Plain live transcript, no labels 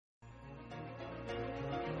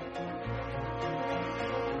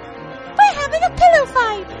a pillow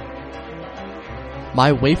fight.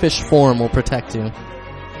 My waifish form will protect you.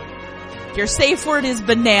 Your safe word is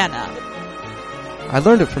banana. I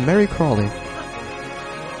learned it from Mary Crawley.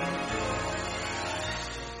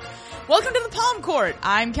 Welcome to the Palm Court.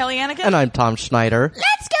 I'm Kelly Annika. And I'm Tom Schneider.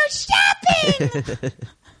 Let's go shopping!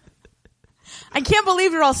 I can't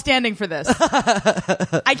believe you're all standing for this.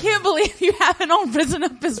 I can't believe you haven't all risen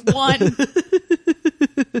up as one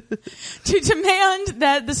to demand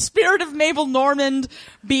that the spirit of Mabel Normand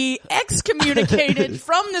be excommunicated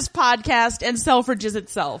from this podcast and Selfridges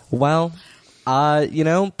itself. Well,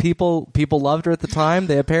 people loved her at the time.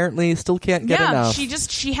 They apparently still can't get enough.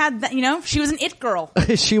 She had that, she was an it girl.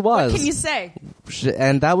 She was. What can you say?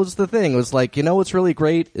 And that was the thing. It was like, what's really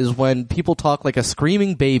great is when people talk like a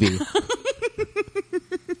screaming baby.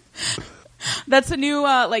 That's a new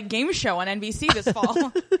game show on NBC this fall.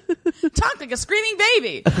 Talk like a screaming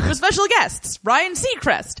baby with special guests Ryan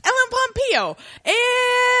Seacrest, Ellen Pompeo,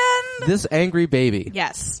 and this angry baby.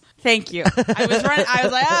 Yes, thank you. I was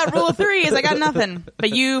like, rule of three is I got nothing,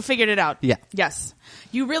 but you figured it out. Yeah. Yes,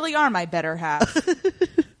 you really are my better half.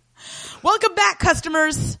 Welcome back,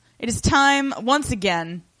 customers. It is time once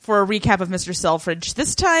again for a recap of Mr. Selfridge.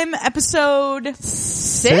 This time, episode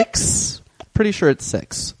 6? Pretty sure it's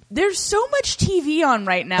 6. There's so much TV on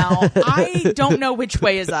right now. I don't know which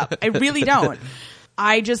way is up. I really don't.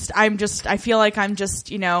 I feel like I'm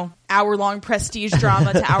just, hour-long prestige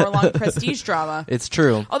drama to hour-long prestige drama. It's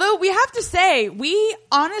true. Although we have to say, we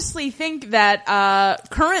honestly think that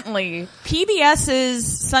currently PBS's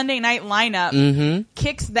Sunday night lineup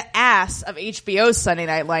kicks the ass of HBO's Sunday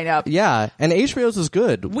night lineup. Yeah, and HBO's is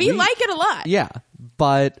good. We like it a lot. Yeah,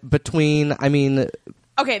 but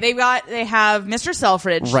okay, they have Mr.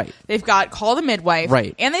 Selfridge. Right. They've got Call the Midwife.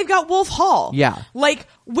 Right. And they've got Wolf Hall. Yeah. Like,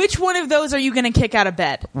 which one of those are you going to kick out of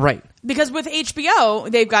bed? Right. Because with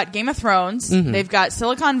HBO, they've got Game of Thrones, they've got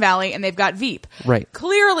Silicon Valley, and they've got Veep. Right.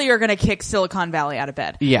 Clearly you're going to kick Silicon Valley out of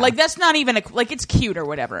bed. Yeah. Like, that's not even it's cute or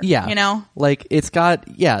whatever. Yeah. Like, it's got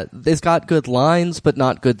good lines, but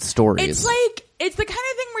not good stories. It's like, it's the kind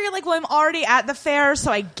of thing where you're like, well, I'm already at the fair,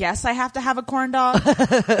 so I guess I have to have a corn dog.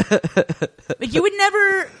 Like, you would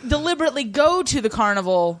never deliberately go to the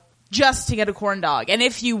carnival just to get a corn dog. And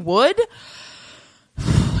if you would,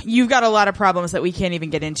 you've got a lot of problems that we can't even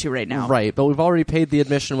get into right now. Right, but we've already paid the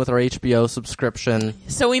admission with our HBO subscription.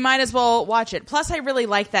 So we might as well watch it. Plus, I really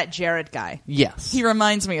like that Jared guy. Yes. He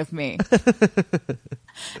reminds me of me.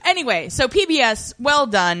 Anyway, so PBS, well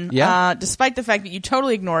done. Yeah. Despite the fact that you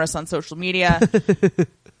totally ignore us on social media.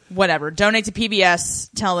 Whatever. Donate to PBS.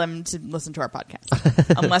 Tell them to listen to our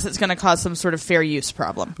podcast. Unless it's going to cause some sort of fair use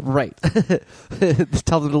problem. Right.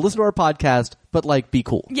 Tell them to listen to our podcast, but be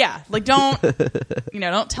cool. Yeah. Like, don't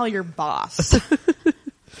tell your boss.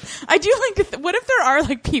 I do what if there are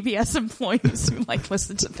PBS employees who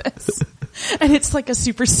listen to this? And it's a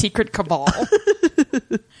super secret cabal.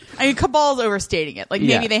 I mean, cabal's overstating it.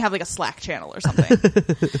 Maybe they have a Slack channel or something.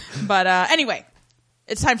 But anyway,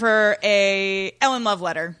 it's time for a Ellen Love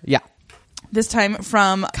letter. Yeah. This time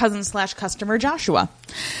from cousin/customer Joshua.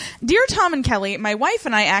 Dear Tom and Kelly, my wife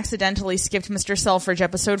and I accidentally skipped Mr. Selfridge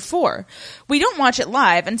episode 4. We don't watch it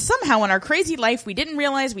live, and somehow in our crazy life we didn't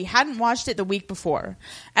realize we hadn't watched it the week before.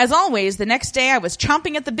 As always, the next day I was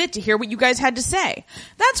chomping at the bit to hear what you guys had to say.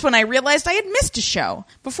 That's when I realized I had missed a show.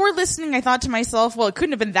 Before listening, I thought to myself, well, it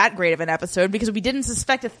couldn't have been that great of an episode because we didn't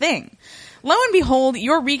suspect a thing. Lo and behold,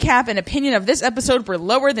 your recap and opinion of this episode were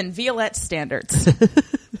lower than Violette's standards.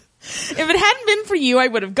 If it hadn't been for you, I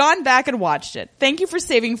would have gone back and watched it. Thank you for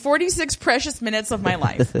saving 46 precious minutes of my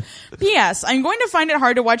life. P.S. I'm going to find it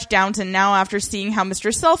hard to watch Downton now after seeing how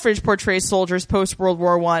Mr. Selfridge portrays soldiers post-World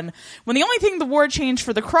War I, when the only thing the war changed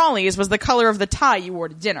for the Crawleys was the color of the tie you wore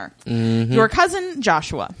to dinner. Your cousin,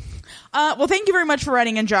 Joshua. Well, thank you very much for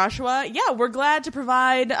writing in, Joshua. Yeah, we're glad to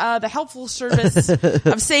provide the helpful service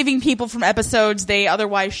of saving people from episodes they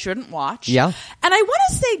otherwise shouldn't watch. Yeah. And I want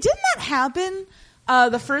to say, didn't that happen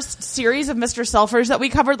the first series of Mr. Selfridge that we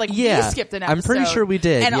covered? We skipped an episode. I'm pretty sure we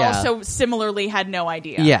did. And yeah. also similarly had no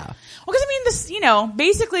idea. Yeah. Well, because this,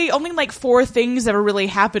 basically only 4 things ever really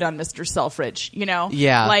happened on Mr. Selfridge,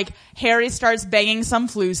 Yeah. Harry starts banging some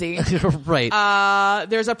floozy. Right.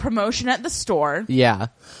 There's a promotion at the store. Yeah.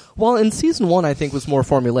 Well, in season 1, I think was more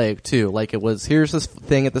formulaic too. It was, here's this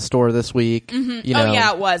thing at the store this week. Mm-hmm. Oh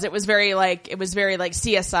yeah, it was. It was very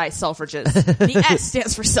CSI Selfridges. The S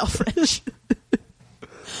stands for Selfridge.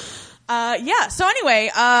 Yeah. So anyway,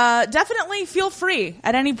 definitely feel free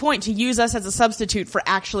at any point to use us as a substitute for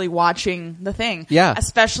actually watching the thing. Yeah.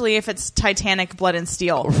 Especially if it's Titanic, Blood and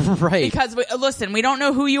Steel. Right. Because listen, we don't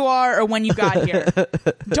know who you are or when you got here.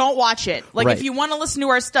 Don't watch it. Like Right. if you want to listen to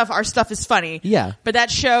our stuff is funny. Yeah. But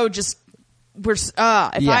that show just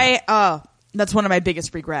that's one of my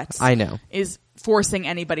biggest regrets. I know. Is forcing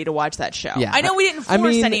anybody to watch that show. Yeah. I know we didn't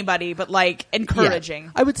force anybody, but like encouraging.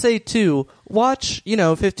 Yeah. I would say too, watch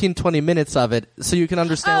 15-20 minutes of it so you can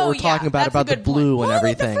understand what we're talking about the blue point. and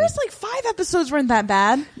everything. The first 5 episodes weren't that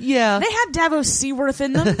bad. Yeah. They had Davos Seaworth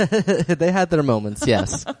in them. They had their moments,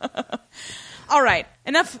 yes. All right,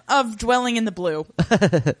 enough of dwelling in the blue.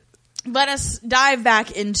 Let us dive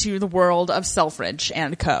back into the world of Selfridge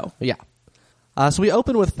and Co. Yeah. So we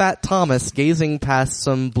open with Fat Thomas gazing past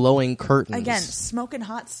some blowing curtains. Again, smoking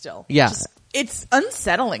hot still. Yeah. It's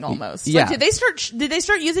unsettling almost. Yeah. Like, did they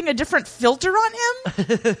start using a different filter on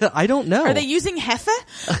him? I don't know. Are they using Hefe?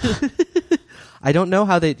 I don't know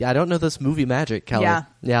I don't know this movie magic, Kelly.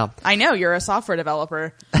 Yeah. I know, you're a software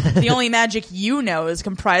developer. The only magic you know is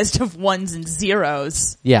comprised of ones and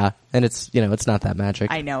zeros. Yeah, and it's not that magic.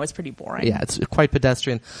 I know, it's pretty boring. Yeah, it's quite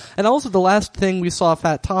pedestrian. And also the last thing we saw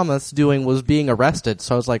Fat Thomas doing was being arrested.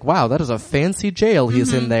 So I was like, wow, that is a fancy jail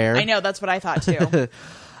he's in there. I know, that's what I thought too.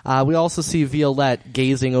 We also see Violette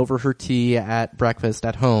gazing over her tea at breakfast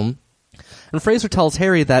at home. And Fraser tells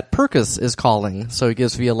Harry that Perkus is calling, so he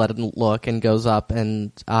gives Violette a look and goes up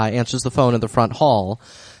and answers the phone in the front hall.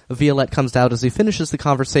 Violette comes out as he finishes the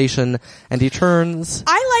conversation, and he turns...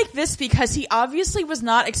 I like this because he obviously was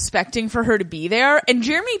not expecting for her to be there, and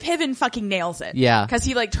Jeremy Piven fucking nails it. Yeah. Because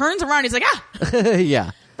he turns around, he's like,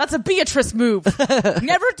 yeah. That's a Beatrice move.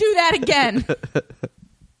 Never do that again.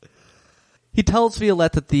 He tells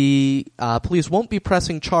Violette that the police won't be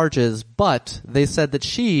pressing charges, but they said that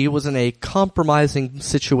she was in a compromising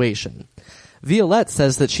situation. Violette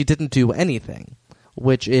says that she didn't do anything,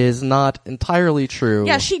 which is not entirely true.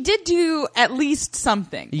 Yeah, she did do at least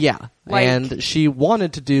something. Yeah, and she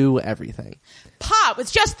wanted to do everything. Pot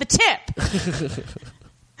was just the tip.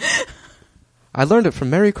 I learned it from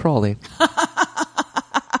Mary Crawley.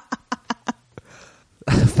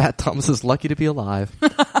 Fat Thomas is lucky to be alive.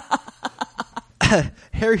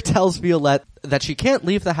 Harry tells Violette that she can't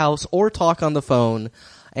leave the house or talk on the phone,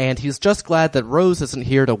 and he's just glad that Rose isn't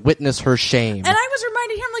here to witness her shame. And I was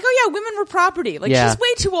reminding him, oh yeah, women were property. She's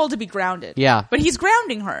way too old to be grounded. Yeah. But he's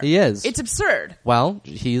grounding her. He is. It's absurd. Well,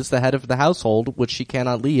 he's the head of the household, which she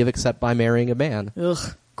cannot leave except by marrying a man.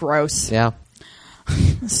 Ugh, gross. Yeah.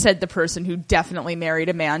 Said the person who definitely married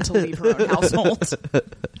a man to leave her own household.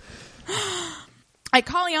 At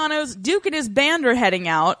Colliano's, Duke and his band are heading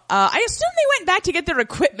out. I assume they went back to get their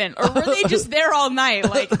equipment, or were they just there all night?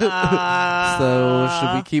 So,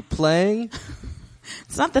 should we keep playing?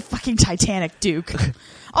 It's not the fucking Titanic, Duke.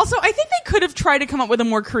 Also, I think they could have tried to come up with a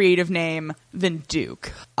more creative name than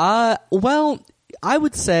Duke. Well, I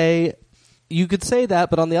would say you could say that,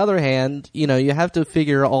 but on the other hand, you have to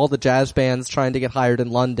figure all the jazz bands trying to get hired in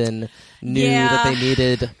London knew that they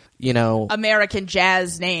needed... American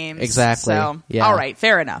jazz names. Exactly. So, yeah. All right,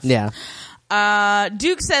 fair enough. Yeah.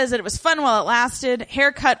 Duke says that it was fun while it lasted.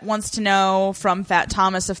 Haircut wants to know from Fat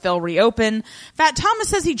Thomas if they'll reopen. Fat Thomas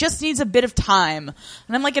says he just needs a bit of time.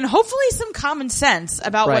 And I'm like, and hopefully some common sense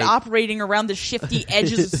about what operating around the shifty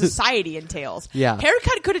edges of society entails. Yeah.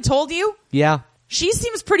 Haircut could have told you. Yeah. She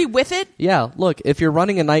seems pretty with it. Yeah, look, if you're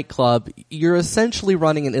running a nightclub, you're essentially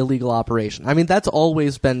running an illegal operation. I mean, that's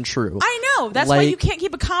always been true. I know. That's why you can't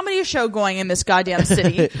keep a comedy show going in this goddamn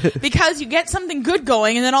city. Because you get something good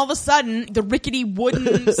going, and then all of a sudden, the rickety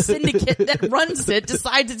wooden syndicate that runs it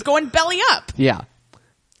decides it's going belly up. Yeah.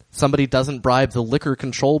 Somebody doesn't bribe the liquor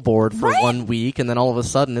control board for 1 week, and then all of a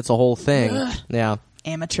sudden, it's a whole thing. Ugh. Yeah.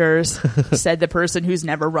 Amateurs, said the person who's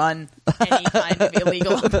never run any kind of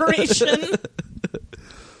illegal operation.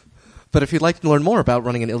 But if you'd like to learn more about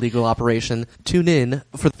running an illegal operation, tune in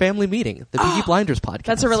for the Family Meeting, the Peaky Blinders podcast.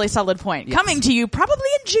 That's a really solid point. Yes. Coming to you probably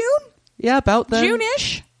in June? Yeah, about then.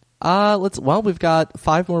 June-ish? We've got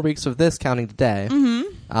 5 more weeks of this counting today.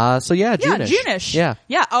 Mm-hmm. So yeah, June-ish. Yeah, June-ish. Yeah.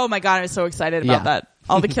 Yeah. Oh my God, I'm so excited about that.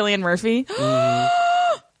 All the Cillian Murphy.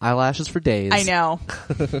 Eyelashes for days. I know.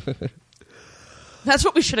 That's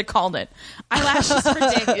what we should have called it. Eyelashes for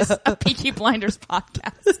Days, a Peaky Blinders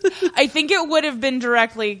podcast. I think it would have been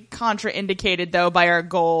directly contraindicated, though, by our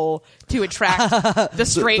goal to attract the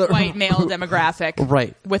straight white male demographic.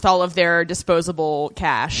 Right. With all of their disposable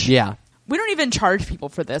cash. Yeah. We don't even charge people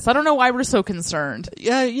for this. I don't know why we're so concerned.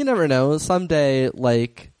 Yeah, you never know. Someday,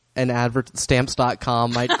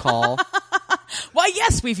 Stamps.com might call. Why,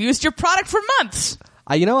 yes, we've used your product for months.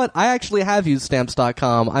 You know what? I actually have used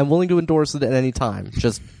Stamps.com. I'm willing to endorse it at any time.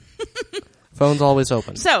 Just phone's always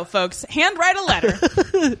open. So, folks, handwrite a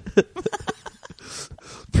letter.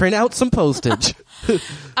 Print out some postage.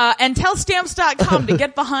 And tell Stamps.com to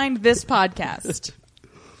get behind this podcast.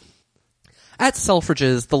 At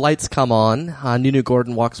Selfridges, the lights come on. Nunu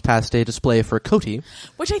Gordon walks past a display for Coty.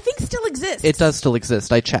 Which I think still exists. It does still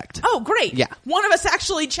exist. I checked. Oh, great. Yeah. One of us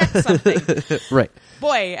actually checked something. Right.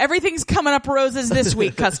 Boy, everything's coming up roses this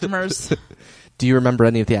week, customers. Do you remember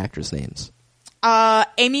any of the actors' names?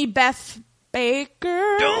 Amy Beth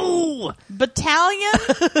Baker. No! Battalion.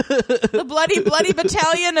 The bloody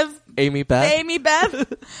battalion of Amy Beth? Amy Beth.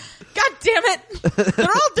 God damn it. They're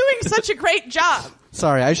all doing such a great job.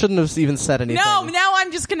 Sorry, I shouldn't have even said anything. No, now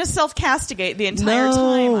I'm just going to self-castigate the entire No.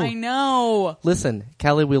 time. I know. Listen,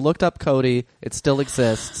 Kelly, we looked up Coty. It still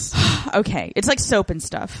exists. Okay, it's like soap and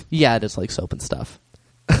stuff. Yeah, it is like soap and stuff.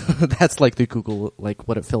 That's like the Google, like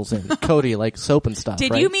what it fills in. Coty, like soap and stuff.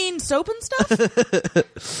 Did right? you mean soap and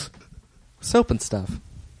stuff? Soap and stuff?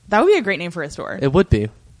 That would be a great name for a store. It would be.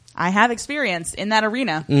 I have experience in that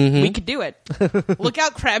arena. Mm-hmm. We could do it. Look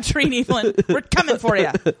out, Crabtree and Evelyn. We're coming for you.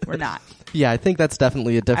 We're not. Yeah, I think that's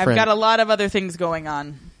definitely a different... I've got a lot of other things going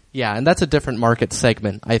on. Yeah, and that's a different market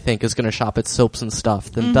segment, I think, is going to shop at soaps and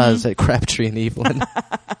stuff than does at Crabtree and Evelyn.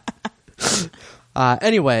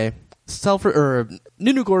 Anyway,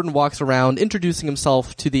 Nunu Gordon walks around introducing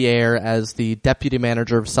himself to the air as the deputy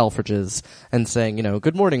manager of Selfridges and saying,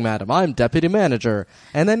 good morning, madam, I'm deputy manager.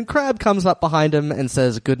 And then Crab comes up behind him and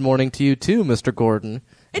says, good morning to you too, Mr. Gordon.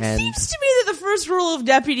 It seems to me that the first rule of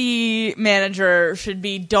deputy manager should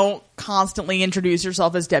be don't constantly introduce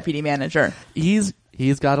yourself as deputy manager. He's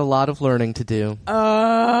got a lot of learning to do.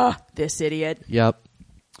 This idiot. Yep.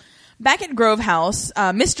 Back at Grove House,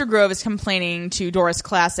 Mr. Grove is complaining to Doris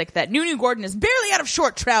Classic that Nunu Gordon is barely out of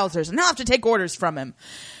short trousers and he'll have to take orders from him.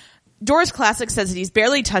 Doris Classic says that he's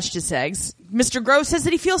barely touched his eggs. Mr. Grove says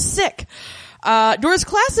that he feels sick. Doris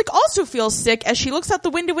Classic also feels sick as she looks out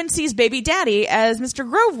the window and sees baby daddy, as Mr.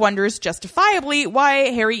 Grove wonders justifiably why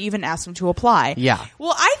Harry even asked him to apply. Yeah.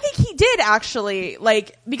 Well, I think he did actually,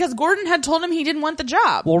 because Gordon had told him he didn't want the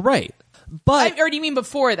job. Well, right. But... Or do you mean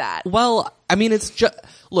before that? Well, I mean, it's just...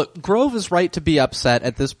 Look, Grove is right to be upset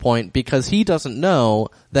at this point because he doesn't know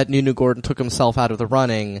that Nunu Gordon took himself out of the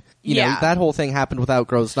running. You know, that whole thing happened without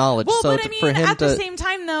Grove's knowledge. Well, so but I mean, for him at the same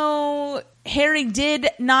time, though, Harry did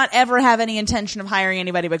not ever have any intention of hiring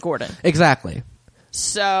anybody but Gordon. Exactly.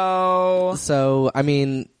 So, I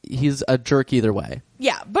mean, he's a jerk either way.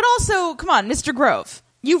 Yeah, but also, come on, Mr. Grove.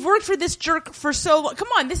 You've worked for this jerk for so long. Come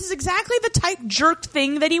on, this is exactly the type jerk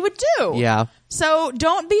thing that he would do. Yeah. So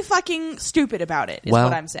don't be fucking stupid about it, is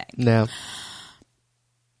what I'm saying. No.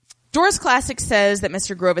 Doris Classic says that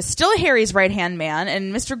Mr. Grove is still Harry's right-hand man,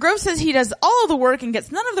 and Mr. Grove says he does all of the work and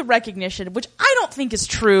gets none of the recognition, which I don't think is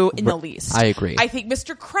true in the least. I agree. I think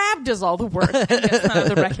Mr. Crabbe does all the work and gets none of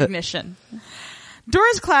the recognition.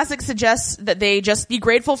 Doris Classic suggests that they just be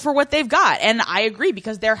grateful for what they've got, and I agree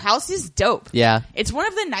because their house is dope. Yeah. It's one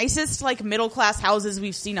of the nicest, middle-class houses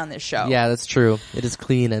we've seen on this show. Yeah, that's true. It is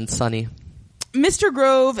clean and sunny. Mr.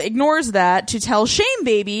 Grove ignores that to tell Shame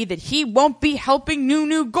Baby that he won't be helping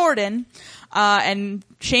Nunu Gordon. And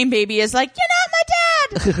Shame Baby is like, "You're not my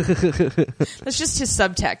dad!" That's just his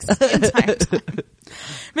subtext the entire time.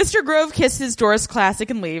 Mr. Grove kisses Doris Classic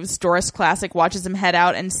and leaves. Doris Classic watches him head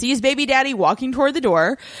out and sees Baby Daddy walking toward the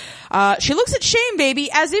door. She looks at Shame Baby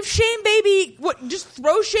as if Shame Baby just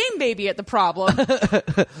throw Shame Baby at the problem.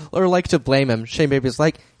 Or to blame him. Shame Baby's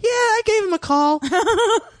like, yeah, I gave him a call.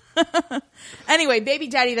 Anyway, Baby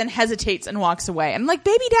Daddy then hesitates and walks away. I'm like,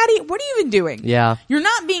 Baby Daddy, what are you even doing? Yeah. You're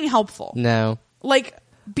not being helpful. No.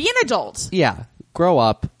 Be an adult. Yeah. Grow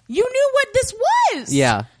up. You knew what this was.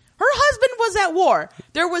 Yeah. Her husband was at war.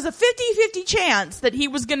 There was a 50-50 chance that he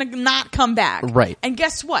was going to not come back. Right. And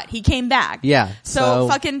guess what? He came back. Yeah. So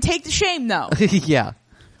fucking take the shame, though. Yeah.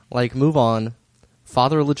 Move on.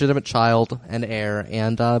 Father a legitimate child and heir,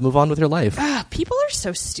 and move on with your life. People are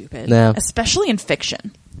so stupid. Yeah. Especially in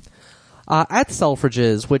fiction. At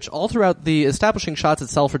Selfridges, which all throughout the establishing shots at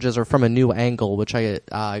Selfridges are from a new angle, which I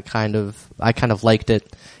kind of liked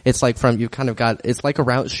it. It's it's like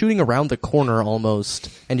shooting around the corner almost,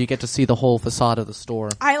 and you get to see the whole facade of the store.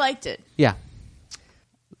 I liked it. Yeah.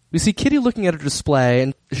 We see Kitty looking at her display,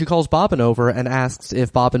 and she calls Bobbin over and asks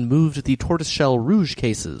if Bobbin moved the tortoiseshell rouge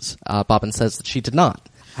cases. Bobbin says that she did not.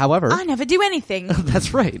 However... I never do anything.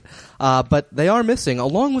 That's right. But they are missing,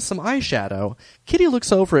 along with some eyeshadow. Kitty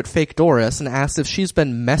looks over at fake Doris and asks if she's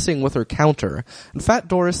been messing with her counter. And Fat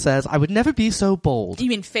Doris says, I would never be so bold. You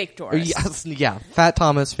mean fake Doris? Yes, yeah. Fat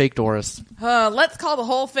Thomas, fake Doris. Let's call the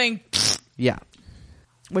whole thing... Yeah.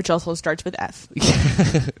 which also starts with F.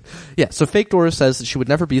 Yeah, so fake Doris says that she would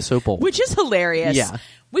never be so bold. Which is hilarious. Yeah.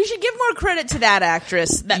 We should give more credit to that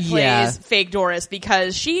actress that plays fake Doris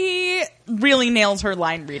because she really nails her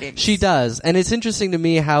line reading. She does. And it's interesting to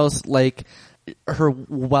me how, like, her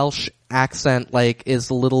Welsh accent, like, is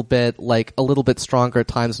a little bit stronger at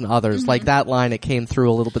times than others. Like, that line, it came through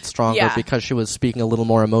a little bit stronger because she was speaking a little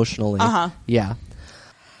more emotionally. Yeah.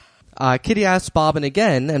 Kitty asks Bobbin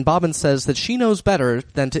again, and Bobbin says that she knows better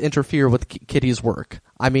than to interfere with Kitty's work.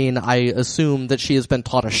 I mean, I assume that she has been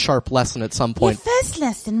taught a sharp lesson at some point. Your first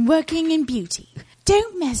lesson working in beauty.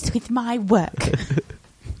 Don't mess with my work.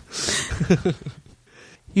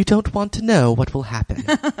 You don't want to know what will happen.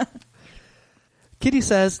 Kitty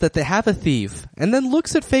says that they have a thief, and then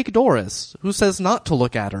looks at fake Doris, who says not to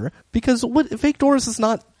look at her, because fake Doris is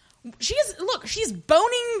not... She's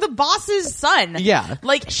boning the boss's son. Yeah.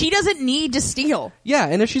 Like, she doesn't need to steal. Yeah,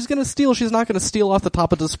 and if she's gonna steal, she's not gonna steal off the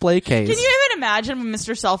top of the display case. Can you even imagine when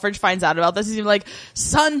Mr. Selfridge finds out about this? He's like,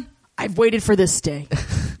 son, I've waited for this day.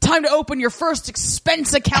 Time to open your first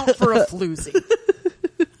expense account for a floozy.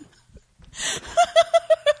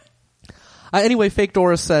 Anyway, fake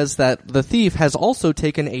Doris says that the thief has also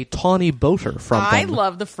taken a tawny boater from them. I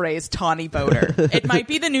love the phrase tawny boater. It might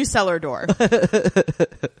be the new cellar door.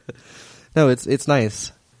 No, it's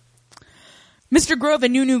nice. Mr. Grove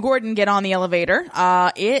and Nunu Gordon get on the elevator.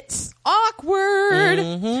 It's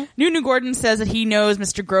awkward. Nunu Gordon says that he knows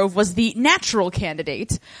Mr. Grove was the natural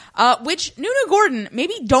candidate, which Nunu Gordon,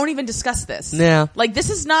 maybe don't even discuss this. Yeah. Like, this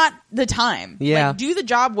is not the time. Yeah. Like, do the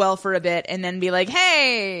job well for a bit and then be like,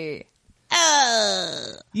 hey...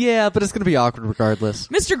 Yeah, but it's going to be awkward regardless.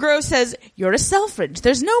 Mr. Grove says, you're a Selfridge.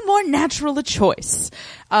 There's no more natural a choice.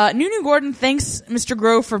 Nunu Gordon thanks Mr.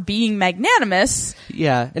 Grove for being magnanimous.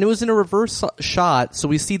 Yeah, and it was in a reverse shot, so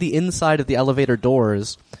we see the inside of the elevator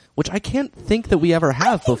doors, which I can't think that we ever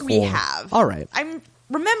have before. We have. All right. I'm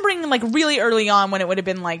remembering, like, really early on when it would have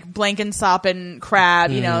been, like, Blankenstop and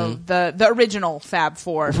Crab, you know, the original Fab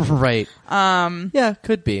Four. Right. Yeah,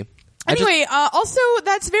 could be. Anyway, also,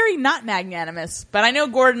 that's very not magnanimous, but I know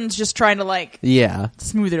Gordon's just trying to, like,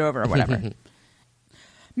 smooth it over or whatever.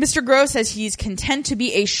 Mr. Grove says he's content to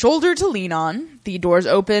be a shoulder to lean on. The doors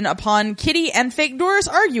open upon Kitty and fake Doris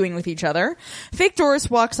arguing with each other. Fake Doris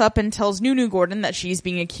walks up and tells Nunu Gordon that she's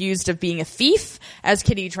being accused of being a thief, as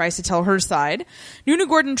Kitty tries to tell her side. Nunu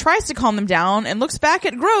Gordon tries to calm them down and looks back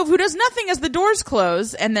at Grove, who does nothing as the doors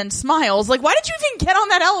close, and then smiles. Like, why did you even get on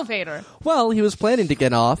that elevator? Well, he was planning to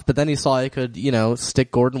get off, but then he saw he could,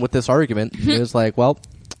 stick Gordon with this argument. He was like, well...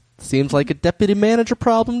 Seems like a deputy manager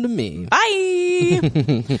problem to me.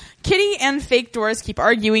 Bye! Kitty and fake Doris keep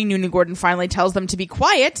arguing. Nunu Gordon finally tells them to be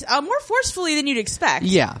quiet, more forcefully than you'd expect.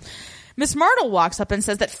 Yeah. Miss Martle walks up and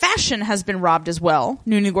says that fashion has been robbed as well.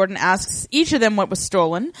 Nunu Gordon asks each of them what was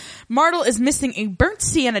stolen. Martle is missing a burnt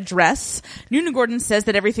sienna dress. Nunu Gordon says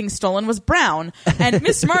that everything stolen was brown. And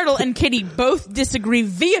Miss Martle and Kitty both disagree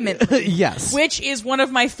vehemently. Yes. Which is one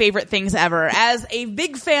of my favorite things ever. As a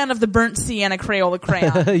big fan of the burnt sienna Crayola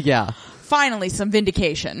crayon. Yeah. Finally, some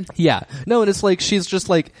vindication. Yeah. No, and it's like, she's just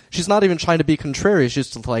like, she's not even trying to be contrary. She's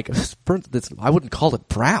just like, I wouldn't call it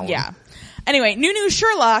brown. Yeah. Anyway, Nunu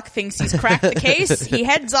Sherlock thinks he's cracked the case. He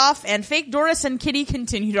heads off, and fake Doris and Kitty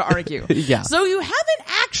continue to argue. Yeah. So you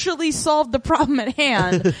haven't actually solved the problem at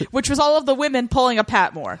hand, which was all of the women pulling a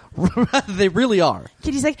Patmore. They really are.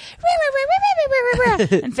 Kitty's like, rah, rah, rah, rah, rah,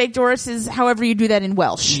 rah. And fake Doris is however you do that in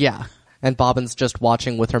Welsh. Yeah. And Bobbin's just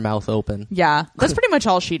watching with her mouth open. Yeah. That's pretty much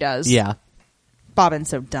all she does. Yeah. Bobbin's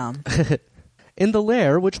so dumb. In the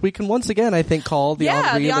Lair, which we can once again, I think, call the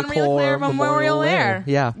Henri Leclerc Memorial Lair.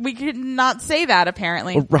 Yeah. We could not say that,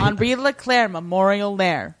 apparently. Right. Henri Leclerc Memorial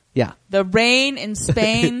Lair. Yeah. The rain in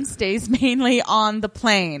Spain stays mainly on the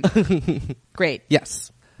plain. Great.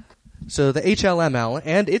 Yes. So the HLML,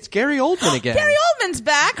 and it's Gary Oldman again. Gary Oldman's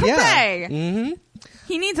back. Hooray. Yeah. Mm-hmm.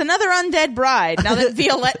 He needs another undead bride now that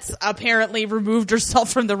Violette's apparently removed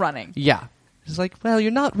herself from the running. Yeah. She's like, well,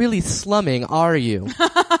 you're not really slumming, are you?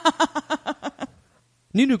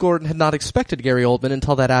 Nunu Gordon had not expected Gary Oldman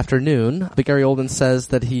until that afternoon, but Gary Oldman says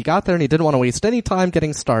that he got there and he didn't want to waste any time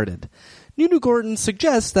getting started. Nunu Gordon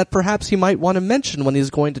suggests that perhaps he might want to mention when he's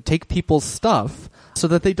going to take people's stuff so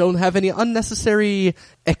that they don't have any unnecessary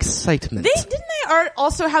excitement. Didn't they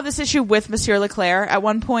also have this issue with Monsieur Leclerc at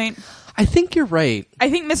one point? I think you're right. I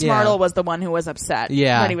think Miss Martle was the one who was upset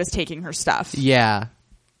when he was taking her stuff. Yeah.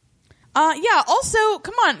 Yeah, also,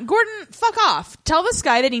 come on, Gordon, fuck off. Tell this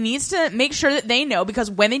guy that he needs to make sure that they know,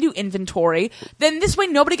 because when they do inventory, then this way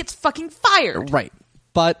nobody gets fucking fired. Right.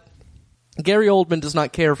 But Gary Oldman does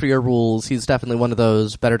not care for your rules. He's definitely one of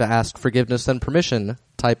those better to ask forgiveness than permission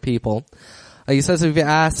type people. He says if he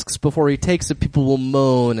asks before he takes it, people will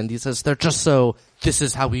moan, and he says, they're just so, this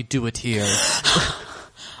is how we do it here.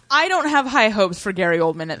 I don't have high hopes for Gary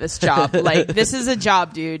Oldman at this job. Like, this is a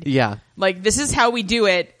job, dude. Yeah. Like, this is how we do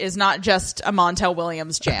it is not just a Montel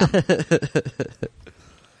Williams jam.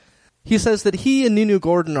 He says that he and Nunu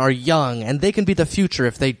Gordon are young, and they can be the future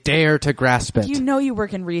if they dare to grasp it. You know you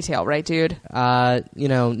work in retail, right, dude?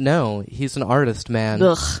 No. He's an artist, man.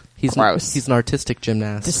 Ugh, Gross. He's an artistic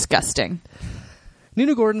gymnast. Disgusting.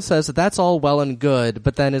 Nunu Gordon says that that's all well and good,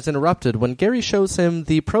 but then is interrupted when Gary shows him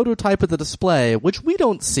the prototype of the display, which we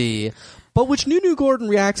don't see, but which Nunu Gordon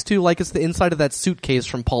reacts to like it's the inside of that suitcase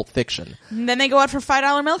from Pulp Fiction. And then they go out for $5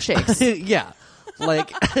 milkshakes. Yeah.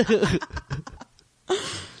 Like...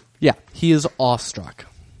 Yeah, he is awestruck.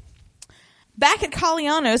 Back at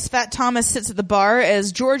Colliano's, Fat Thomas sits at the bar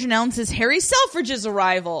as George announces Harry Selfridge's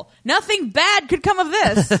arrival. Nothing bad could come of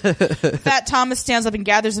this. Fat Thomas stands up and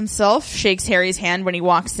gathers himself, shakes Harry's hand when he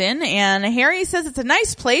walks in, and Harry says it's a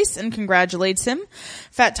nice place and congratulates him.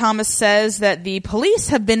 Fat Thomas says that the police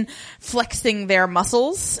have been flexing their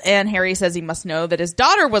muscles, and Harry says he must know that his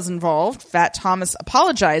daughter was involved. Fat Thomas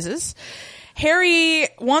apologizes. Harry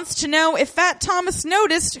wants to know if Fat Thomas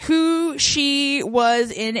noticed who she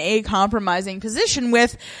was in a compromising position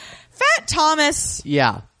with. Fat Thomas.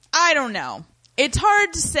 Yeah. I don't know. It's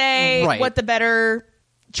hard to say what the better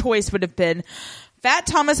choice would have been. Fat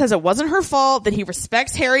Thomas says it wasn't her fault, that he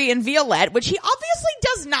respects Harry and Violette, which he obviously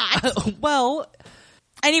does not. Well,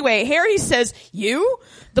 anyway, Harry says,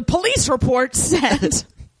 the police report said...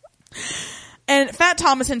 And Fat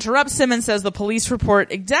Thomas interrupts him and says the police report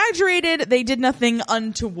exaggerated. They did nothing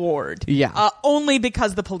untoward. Yeah. Only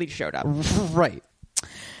because the police showed up. Right.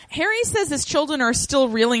 Harry says his children are still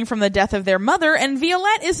reeling from the death of their mother, and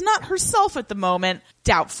Violette is not herself at the moment.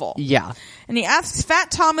 Doubtful. Yeah. And he asks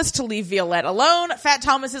Fat Thomas to leave Violette alone. Fat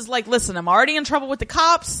Thomas is like, listen, I'm already in trouble with the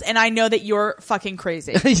cops, and I know that you're fucking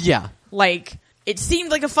crazy. Yeah. Like... It seemed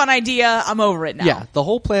like a fun idea. I'm over it now. Yeah, the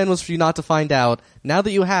whole plan was for you not to find out. Now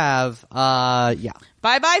that you have, yeah.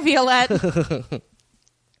 Bye-bye, Violette.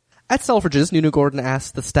 At Selfridge's, Nunu Gordon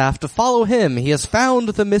asks the staff to follow him. He has found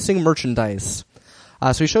the missing merchandise.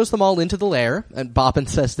 So he shows them all into the lair, and Bobbin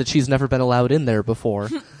says that she's never been allowed in there before.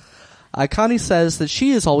 Connie says that she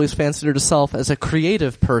has always fancied herself as a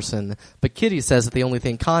creative person, but Kitty says that the only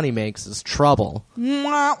thing Connie makes is trouble.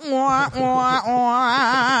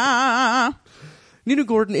 Nunu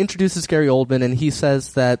Gordon introduces Gary Oldman, and he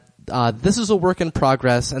says that this is a work in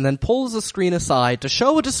progress, and then pulls the screen aside to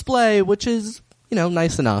show a display, which is,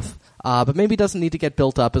 nice enough. But maybe doesn't need to get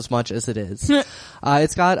built up as much as it is.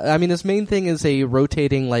 It's got, his main thing is a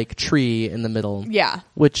rotating, tree in the middle. Yeah.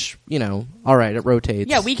 Which, alright, it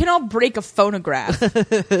rotates. Yeah, we can all break a phonograph and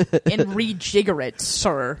rejigger it,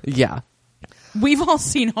 sir. Yeah. We've all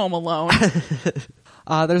seen Home Alone.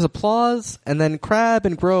 There's applause, and then Crabbe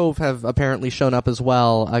and Grove have apparently shown up as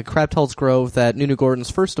well. Crabbe tells Grove that Nunu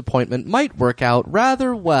Gordon's first appointment might work out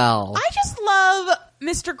rather well. I just love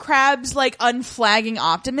Mr. Crabbe's, unflagging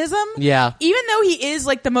optimism. Yeah. Even though he is,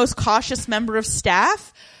 the most cautious member of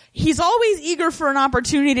staff, he's always eager for an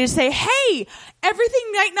opportunity to say, hey, everything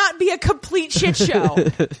might not be a complete shit show.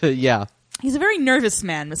 Yeah. He's a very nervous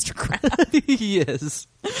man, Mr. Crabbe. He is.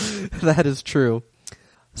 That is true.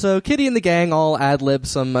 So Kitty and the gang all ad-lib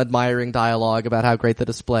some admiring dialogue about how great the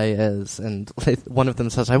display is, and one of them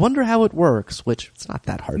says, I wonder how it works, which it's not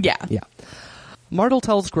that hard. Yeah. Martel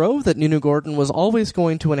tells Grove that Nunu Gordon was always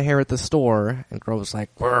going to inherit the store, and Grove's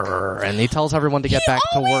like, brr, and he tells everyone to get back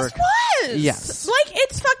to work. He always was! Yes.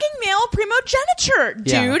 It's fucking male primogeniture,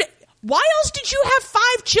 dude. Yeah. Why else did you have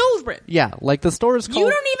 5 children? Yeah, the store is called...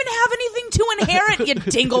 You don't even have anything to inherit, you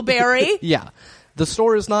dingleberry. Yeah. The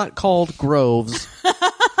store is not called Grove's.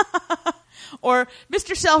 Or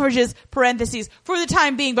Mr. Selfridge's, parentheses, for the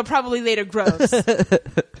time being, but probably later Grove's.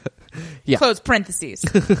 Yeah. Close parentheses.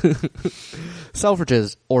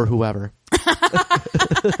 Selfridge's, or whoever.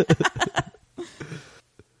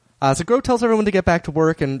 So Grove tells everyone to get back to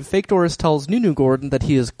work, and Fake Doris tells Nunu Gordon that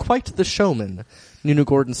he is quite the showman. Nunu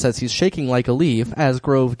Gordon says he's shaking like a leaf, as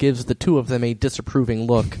Grove gives the two of them a disapproving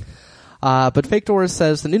look. But Fake Doris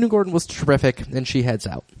says that Nunu Gordon was terrific, and she heads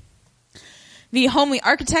out. The homely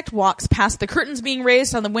architect walks past the curtains being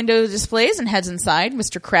raised on the window displays and heads inside.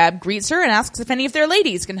 Mr. Crabbe greets her and asks if any of their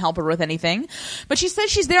ladies can help her with anything. But she says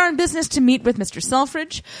she's there on business to meet with Mr.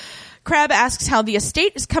 Selfridge. Crabbe asks how the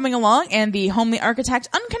estate is coming along, and the homely architect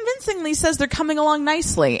unconvincingly says they're coming along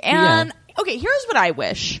nicely. And, okay, here's what I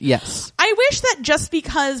wish. Yes. I wish that just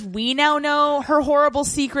because we now know her horrible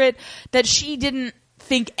secret, that she didn't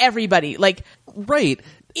think everybody, Right.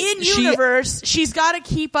 in universe, she's got to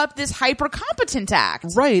keep up this hyper competent act.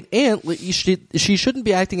 Right, and she shouldn't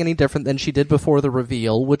be acting any different than she did before the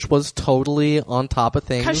reveal, which was totally on top of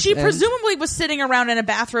things. Because she presumably was sitting around in a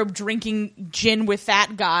bathrobe drinking gin with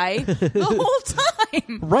that guy the whole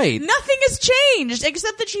time. Right. Nothing has changed,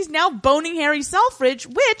 except that she's now boning Harry Selfridge,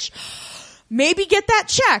 which, maybe get that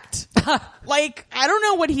checked. Like, I don't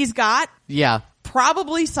know what he's got. Yeah.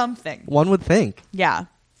 Probably something. One would think. Yeah.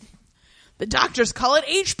 The doctors call it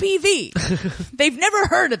HPV. They've never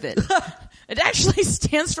heard of it. It actually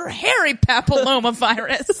stands for hairy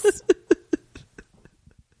papillomavirus.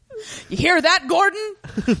 You hear that, Gordon?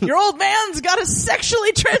 Your old man's got a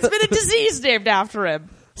sexually transmitted disease named after him.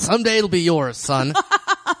 Someday it'll be yours, son.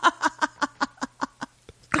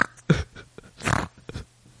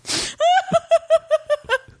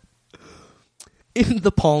 In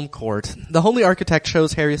the Palm Court, the Homely Architect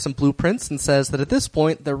shows Harry some blueprints and says that at this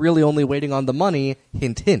point, they're really only waiting on the money,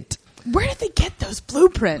 hint, hint. Where did they get those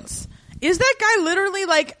blueprints? Is that guy literally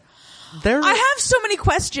like... I have so many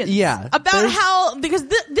questions about how... Because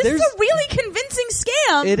this is a really convincing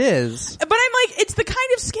scam. It is. But I'm like, it's the kind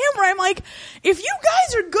of scam where I'm like, if you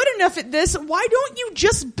guys are good enough at this, why don't you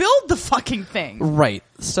just build the fucking thing? Right.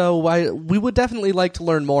 So we would definitely like to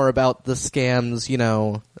learn more about the scams, you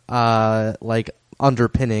know, like...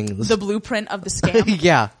 underpinnings. The blueprint of the scam?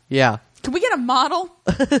 Yeah. Can we get a model?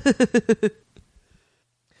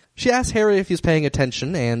 She asks Harry if he's paying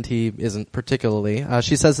attention, and he isn't particularly.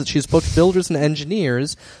 She says that she's booked builders and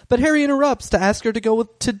engineers, but Harry interrupts to ask her to go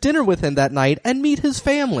to dinner with him that night and meet his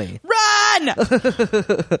family. Run!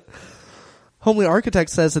 Homely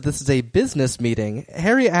Architect says that this is a business meeting.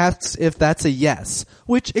 Harry asks if that's a yes.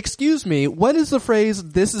 Which, excuse me, when is the phrase,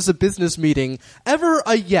 this is a business meeting, ever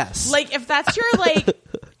a yes? Like, if that's your, like,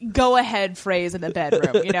 go-ahead phrase in the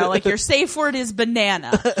bedroom, you know? Like, your safe word is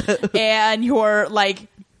banana. And your, like,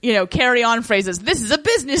 you know, carry-on phrase is, this is a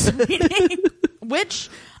business meeting. Which,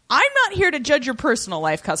 I'm not here to judge your personal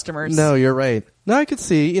life, customers. No, you're right. No, I could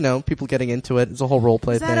see, you know, people getting into it. It's a whole role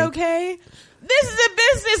play thing. Is that okay? This is a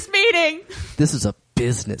business meeting. This is a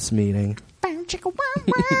business meeting.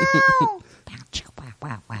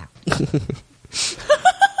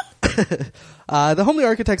 The Homely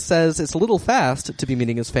Architect says it's a little fast to be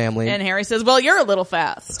meeting his family. And Harry says, well, you're a little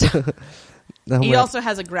fast. He also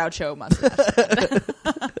has a Groucho mustache.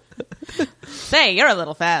 Say, you're a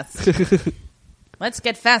little fast. Let's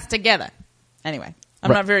get fast together. Anyway,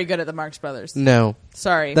 I'm not very good at the Marx Brothers. No.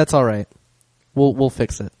 Sorry. That's all right. We'll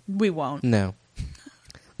fix it. We won't. No.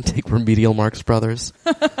 Take remedial Marx Brothers.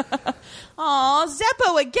 Aw,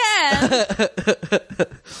 Zeppo again.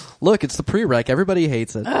 Look, it's the prereq. Everybody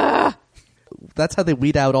hates it. That's how they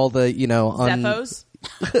weed out all the, you know... Zeppos?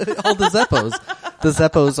 All the Zeppos. The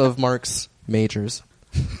Zeppos of Marx majors.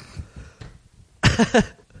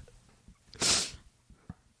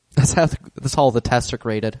 That's how all the tests are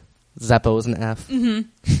graded. Zeppos and F.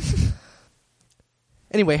 Mm-hmm.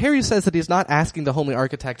 Anyway, Harry says that he's not asking the Homely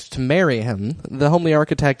Architect to marry him. The Homely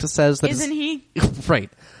Architect says that... Isn't he? Right.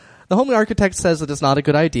 The Homely Architect says that it's not a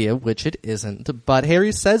good idea, which it isn't. But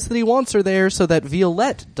Harry says that he wants her there so that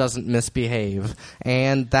Violette doesn't misbehave.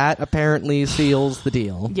 And that apparently seals the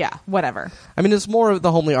deal. Yeah, whatever. I mean, it's more of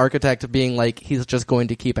the Homely Architect being like, he's just going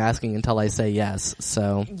to keep asking until I say yes,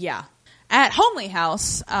 so... Yeah. At Homely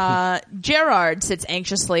House, Gerard sits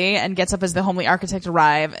anxiously and gets up as the Homely Architect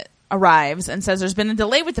arrives and says there's been a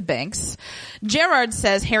delay with the banks. Gerard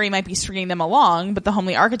says Harry might be stringing them along, but the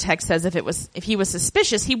Homely Architect says if he was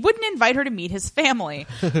suspicious, he wouldn't invite her to meet his family.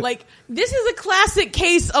 Like, this is a classic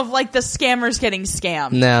case of, like, the scammers getting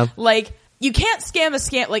scammed. No. Like, you can't scam a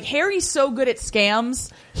scam. Like, Harry's so good at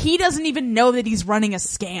scams, he doesn't even know that he's running a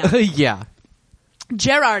scam. Yeah.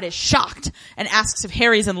 Gerard is shocked and asks if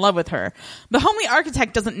Harry's in love with her. The Homely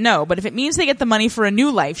Architect doesn't know, but if it means they get the money for a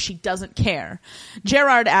new life, she doesn't care.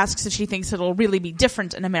 Gerard asks if she thinks it'll really be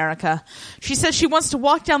different in America. She says she wants to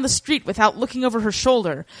walk down the street without looking over her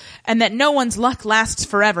shoulder, and that no one's luck lasts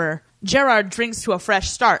forever. Gerard drinks to a fresh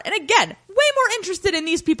start. And again, way more interested in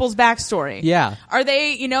these people's backstory. Yeah. Are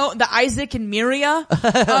they, you know, the Isaac and Miria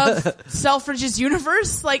of Selfridge's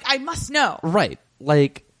universe? Like, I must know. Right.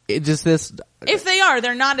 Like, it just this... If they are,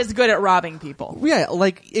 they're not as good at robbing people. Yeah,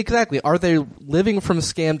 like, exactly. Are they living from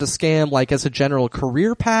scam to scam, like, as a general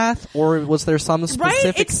career path? Or was there some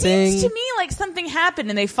specific thing? It seems to me like something happened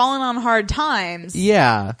and they've fallen on hard times.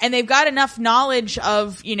 Yeah. And they've got enough knowledge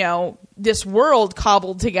of, you know, this world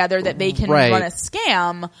cobbled together that they can run a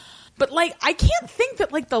scam. But, like, I can't think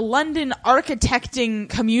that, like, the London architecting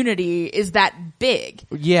community is that big.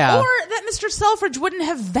 Yeah. Or that Mr. Selfridge wouldn't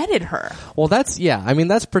have vetted her. Well, that's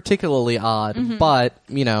particularly odd. Mm-hmm. But,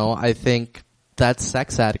 you know, I think That's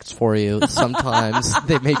sex addicts for you. Sometimes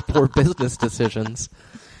they make poor business decisions.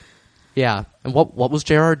 Yeah. And what was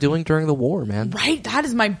JR doing during the war, man? Right? That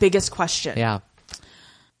is my biggest question. Yeah.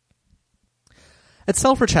 At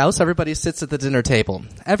Selfridge House, everybody sits at the dinner table.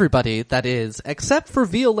 Everybody, that is, except for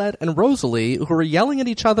Violette and Rosalie, who are yelling at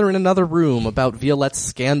each other in another room about Violette's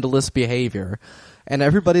scandalous behavior. And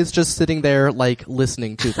everybody's just sitting there, like,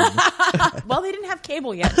 listening to them. Well, they didn't have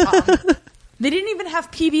cable yet, Tom. They didn't even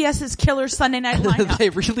have PBS's Killer Sunday Night lineup.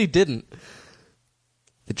 They really didn't.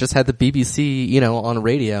 They just had the BBC, on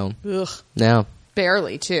radio. Ugh. No.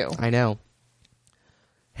 Barely, too. I know.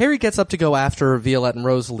 Harry gets up to go after Violette and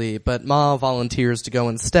Rosalie, but Ma volunteers to go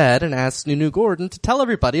instead and asks Nunu Gordon to tell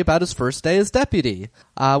everybody about his first day as deputy,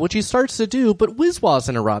 which he starts to do, but Wizwaz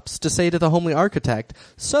interrupts to say to the homely architect,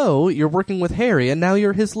 "So, you're working with Harry and now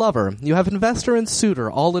you're his lover. You have investor and suitor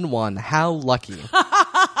all in one. How lucky."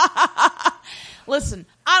 Listen,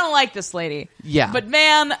 I don't like this lady. Yeah. But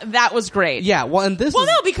man, that was great. Yeah, well, and this Well,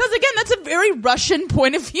 no, because again, that's a very Russian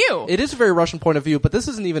point of view. It is a very Russian point of view, but this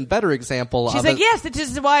is an even better example She's of like, yes,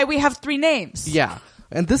 this is why we have 3 names. Yeah.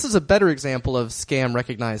 And this is a better example of scam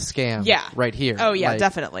recognized scam right here. Oh, yeah, like,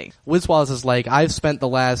 definitely. Wizwaz is like, I've spent the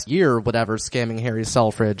last year or whatever scamming Harry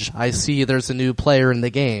Selfridge. I see there's a new player in the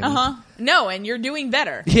game. No, and you're doing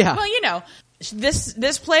better. Yeah. Well,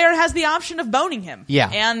 this player has the option of boning him.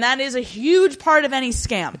 Yeah. And that is a huge part of any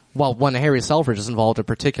scam. Well, when Harry Selfridge is involved in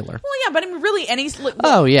particular. Well, yeah, but I mean, really any...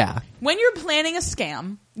 Oh, yeah. When you're planning a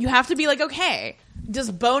scam, you have to be like, okay,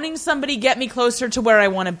 does boning somebody get me closer to where I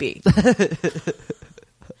want to be?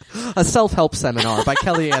 A self-help seminar by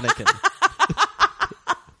Kelly Anakin.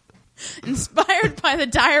 Inspired by the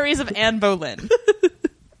Diaries of Anne Boleyn.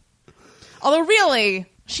 Although really,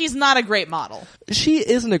 she's not a great model. She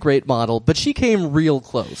isn't a great model, but she came real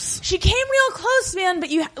close. She came real close, man, but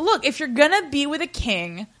look, if you're gonna be with a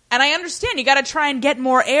king, and I understand you gotta try and get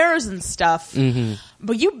more heirs and stuff,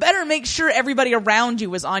 but you better make sure everybody around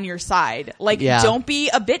you is on your side. Like, don't be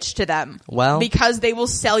a bitch to them. Well, because they will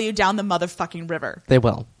sell you down the motherfucking river. They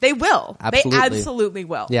will. They will. Absolutely. They absolutely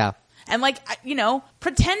will. Yeah. And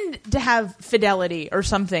pretend to have fidelity or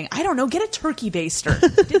something. I don't know. Get a turkey baster.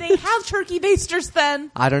 Did they have turkey basters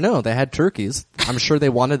then? I don't know. They had turkeys. I'm sure they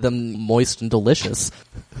wanted them moist and delicious.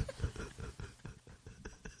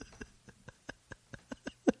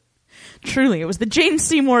 Truly, it was the Jane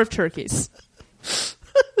Seymour of turkeys.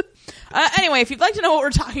 Anyway, if you'd like to know what we're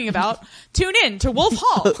talking about, tune in to Wolf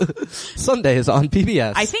Hall. Sundays on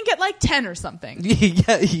PBS. I think at like 10 or something.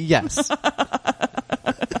 Yes.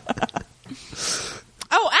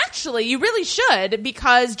 Oh, actually, you really should,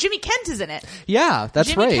 because Jimmy Kent is in it. Yeah, that's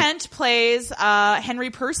Jimmy right. Jimmy Kent plays Henry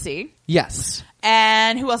Percy. Yes.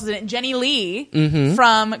 And who else is in it? Jenny Lee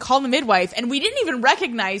from Call the Midwife. And we didn't even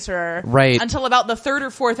recognize her until about the 3rd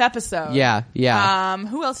or 4th episode. Yeah.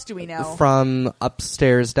 Who else do we know? From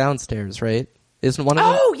Upstairs, Downstairs, right? Isn't one of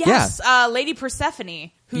them? Oh, yes. Yeah. Lady Persephone,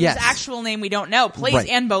 whose actual name we don't know, plays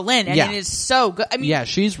Anne Boleyn, and it is so good. I mean, yeah,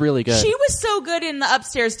 she's really good. She was so good in the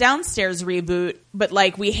Upstairs, Downstairs reboot, but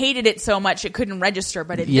we hated it so much it couldn't register,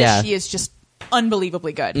 but this, she is just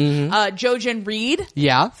unbelievably good. Jojen Reed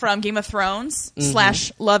from Game of Thrones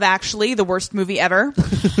 / Love Actually, the worst movie ever.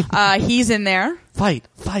 He's in there. Fight.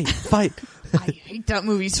 I hate that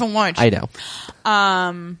movie so much. I know.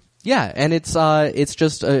 Yeah, and it's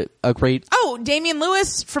just a great... Oh, Damian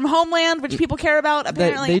Lewis from Homeland, which people care about.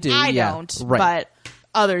 Apparently, they do. I don't, but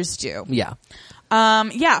others do. Yeah.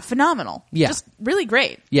 Phenomenal. Yeah. Just really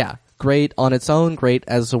great. Yeah, great on its own, great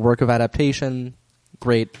as a work of adaptation,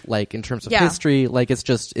 great in terms of history. It's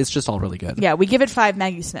just all really good. Yeah, we give it 5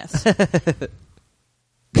 Maggie Smiths.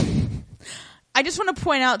 I just want to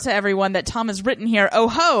point out to everyone that Tom has written here, oh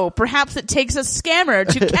ho, perhaps it takes a scammer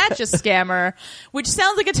to catch a scammer, which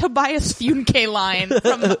sounds like a Tobias Funke line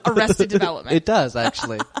from Arrested Development. It does,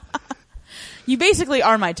 actually. You basically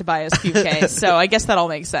are my Tobias Funke, so I guess that all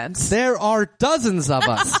makes sense. There are dozens of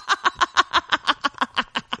us.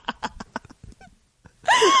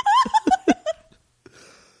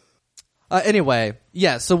 Anyway,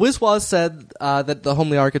 so Wizwaz said that the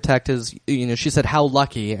homely architect is, she said, how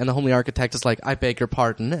lucky, and the homely architect is like, I beg your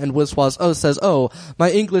pardon, and Wizwaz says, my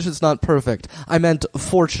English is not perfect. I meant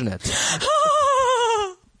fortunate.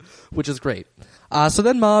 Which is great. So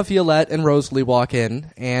then Ma, Violette, and Rosalie walk in,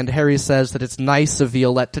 and Harry says that it's nice of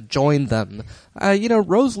Violette to join them.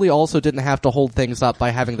 Rosalie also didn't have to hold things up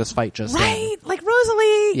by having this fight just then. Like,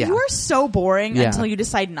 Rosalie, you are so boring until you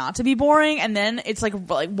decide not to be boring, and then it's like,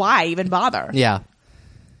 why even bother? Yeah.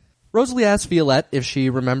 Rosalie asks Violette if she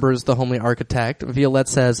remembers the homely architect. Violette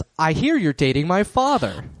says, I hear you're dating my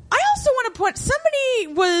father. I also want to somebody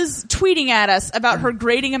was tweeting at us about her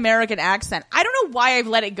grating American accent. I don't know why I've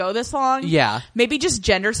let it go this long. Yeah. Maybe just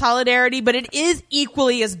gender solidarity, but it is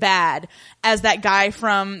equally as bad as that guy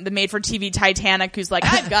from the made-for-TV Titanic who's like,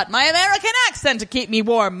 I've got my American accent to keep me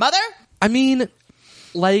warm, mother. I mean,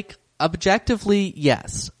 like, objectively,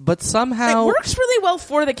 yes. But somehow... It works really well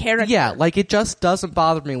for the character. Yeah, like, it just doesn't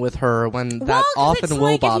bother me with her when that often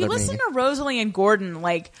will bother me. If you listen to Rosalie and Gordon,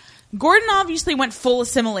 like... Gordon obviously went full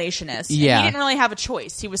assimilationist. Yeah. And he didn't really have a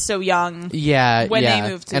choice. He was so young. Yeah, when they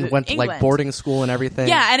moved to and went England. to like boarding school and everything.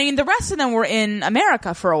 Yeah, and I mean the rest of them were in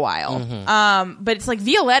America for a while. Mm-hmm. But it's like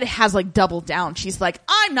Violette has like doubled down. She's like,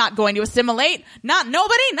 I'm not going to assimilate. Not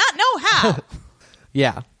nobody, not no how.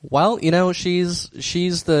 Yeah. Well, you know, she's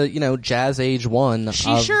the, you know, jazz age one She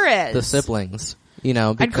of sure is. the siblings. You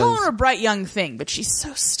know, I'd call because her a bright young thing, but she's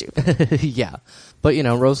so stupid. yeah. But, you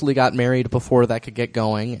know, Rosalie got married before that could get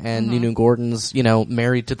going, and Nunu Gordon's, you know,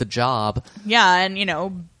 married to the job. Yeah, and, you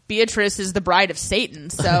know, Beatrice is the bride of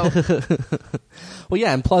Satan, so... Well,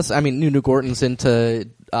 yeah, and plus, I mean, Nunu Gordon's into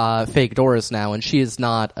fake Doris now, and she is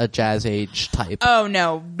not a jazz age type. Oh,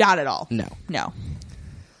 no, not at all. No.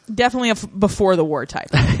 Definitely a before the war type.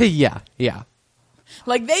 Yeah.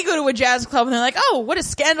 Like, they go to a jazz club and they're like, oh, what a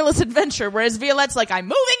scandalous adventure, whereas Violette's like, I'm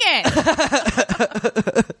moving in!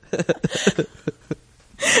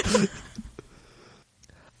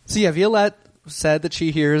 So yeah, Violette said that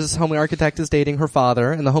she hears Homely Architect is dating her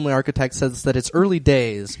father, and the Homely Architect says that it's early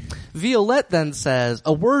days. Violette then says,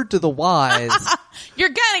 a word to the wise. You're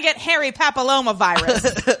gonna get hairy papilloma virus.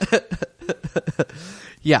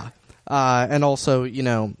 Yeah. And also, you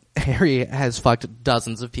know, Harry has fucked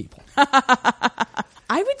dozens of people.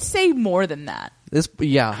 I would say more than that.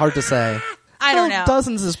 Hard to say. I don't know.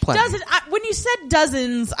 Dozens is plenty. When you said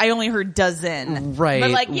dozens, I only heard dozen. Right.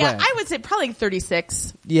 But like, yeah, right. I would say probably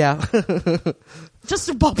 36. Yeah. Just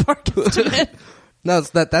a ballpark estimate. No,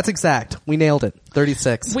 that's exact. We nailed it.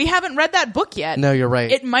 36. We haven't read that book yet. No, you're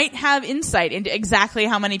right. It might have insight into exactly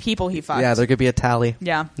how many people he fucked. Yeah, there could be a tally.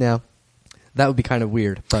 Yeah. Yeah. That would be kind of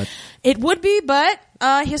weird, but... It would be, but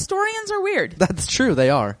historians are weird. That's true, they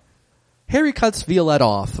are. Harry cuts Violette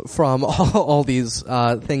off from all these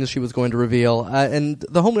things she was going to reveal, and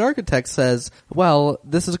the Homely Architect says, well,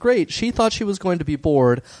 this is great. She thought she was going to be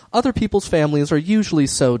bored. Other people's families are usually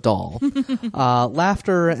so dull.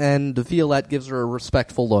 Laughter, and Violette gives her a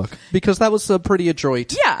respectful look, because that was a pretty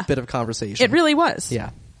adroit bit of conversation. It really was.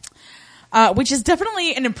 Yeah. Which is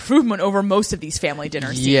definitely an improvement over most of these family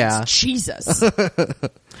dinner scenes. Yeah. Jesus.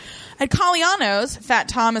 At Colliano's, Fat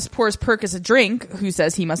Thomas pours Perkis a drink, who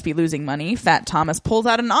says he must be losing money. Fat Thomas pulls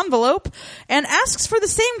out an envelope and asks for the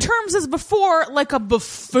same terms as before, like a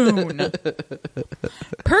buffoon.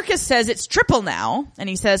 Perkis says it's triple now, and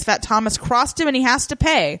he says Fat Thomas crossed him and he has to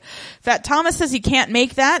pay. Fat Thomas says he can't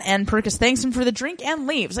make that, and Perkis thanks him for the drink and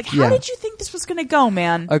leaves. Like, how did you think this was going to go,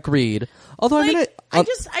 man? Agreed. Although like, I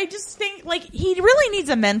just think, like, he really needs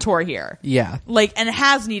a mentor here. Yeah. Like, and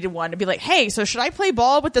has needed one to be like, hey, so should I play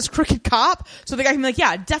ball with this crooked cop? So the guy can be like,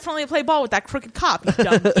 yeah, definitely play ball with that crooked cop, you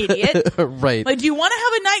dumb idiot. Right. Like, do you want to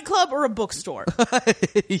have a nightclub or a bookstore?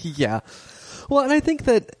 Yeah. Well, and I think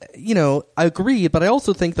that, you know, I agree, but I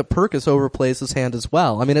also think that Perkis overplays his hand as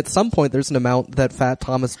well. I mean, at some point, there's an amount that Fat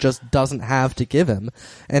Thomas just doesn't have to give him.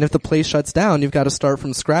 And if the place shuts down, you've got to start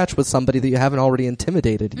from scratch with somebody that you haven't already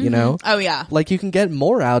intimidated, you know? Oh, yeah. Like, you can get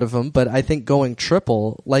more out of him, but I think going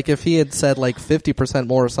triple, like, if he had said, like, 50%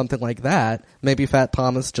 more or something like that, maybe Fat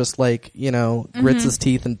Thomas just, like, you know, grits his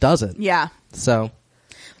teeth and does it. Yeah. So...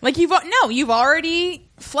 Like, you've already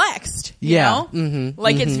flexed, you know? Mm-hmm.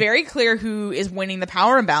 Like, it's very clear who is winning the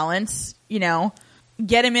power imbalance, you know?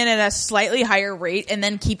 Get him in at a slightly higher rate and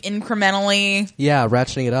then keep incrementally... Yeah,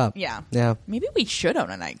 ratcheting it up. Yeah. Yeah. Maybe we should own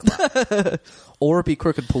a nightclub. Or be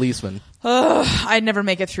crooked policemen. I'd never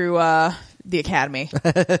make it through the academy.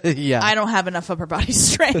 Yeah. I don't have enough upper body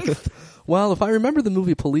strength. Well, if I remember the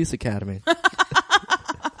movie Police Academy.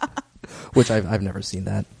 Which I've never seen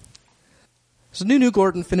that. So Nunu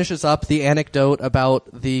Gordon finishes up the anecdote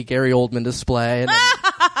about the Gary Oldman display. And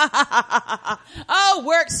Oh,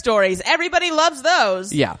 work stories. Everybody loves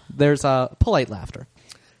those. yeah, there's polite laughter.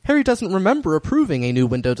 Harry doesn't remember approving a new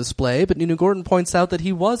window display, but Nunu Gordon points out that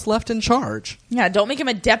he was left in charge. Yeah, don't make him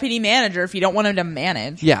a deputy manager if you don't want him to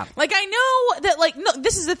manage. Yeah. Like, I know that, like, no,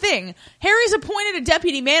 this is the thing. Harry's appointed a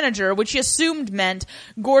deputy manager, which he assumed meant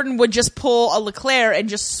Gordon would just pull a Leclerc and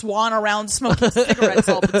just swan around smoking cigarettes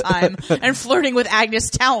all the time and flirting with Agnes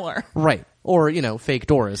Towler. Right. Or, you know, fake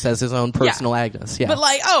Doris as his own personal Agnes. Yeah. But,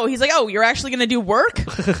 like, he's like, you're actually going to do work?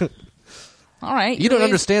 All right. You don't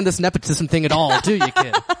understand this nepotism thing at all, do you,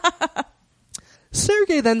 kid?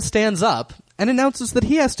 Sergei then stands up and announces that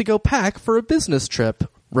he has to go pack for a business trip.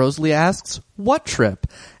 Rosalie asks, what trip?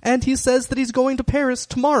 And he says that he's going to Paris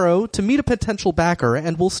tomorrow to meet a potential backer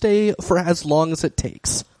and will stay for as long as it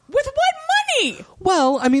takes. With what money?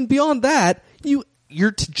 Well, I mean, beyond that,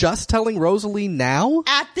 you're just telling Rosalie now?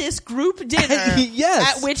 At this group dinner,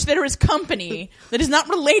 yes. At which there is company that is not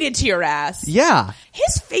related to your ass. Yeah.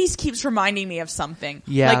 His face keeps reminding me of something.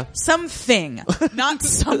 Yeah. Like something, not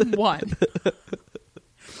someone.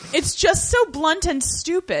 It's just so blunt and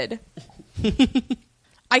stupid.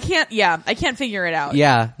 I can't figure it out.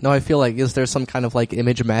 Yeah. No, I feel like, is there some kind of like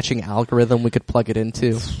image matching algorithm we could plug it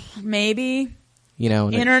into? Maybe. You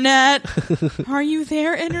know, Internet. Are you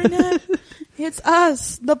there, Internet? It's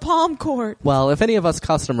us, the Palm Court. Well, if any of us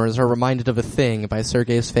customers are reminded of a thing by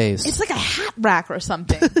Sergei's face. It's like a hat rack or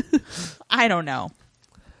something. I don't know.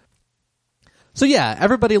 So yeah,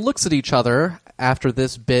 everybody looks at each other after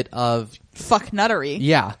this bit of fuck nuttery.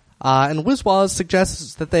 Yeah. And Wizwaz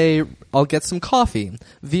suggests that they all get some coffee.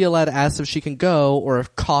 Violette asks if she can go or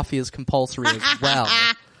if coffee is compulsory as well.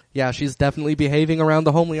 Yeah, she's definitely behaving around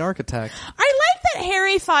the homely architect. I like that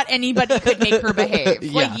Harry thought anybody could make her behave.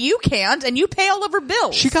 Yeah. Like, you can't, and you pay all of her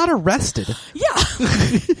bills. She got arrested. Yeah.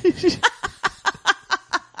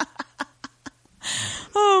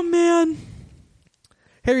 Oh, man.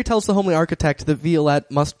 Harry tells the homely architect that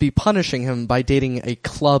Violette must be punishing him by dating a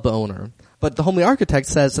club owner. But the homely architect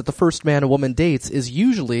says that the first man a woman dates is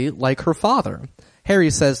usually like her father. Harry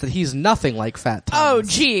says that he's nothing like Fat Thomas. Oh,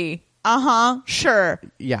 gee. Uh-huh. Sure.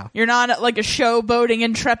 Yeah. You're not like a showboating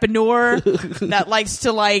entrepreneur that likes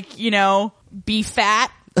to, like, you know, be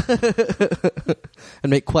fat. And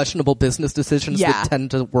make questionable business decisions that tend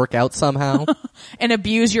to work out somehow. And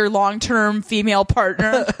abuse your long-term female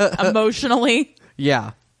partner emotionally.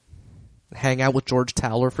 Yeah. Hang out with George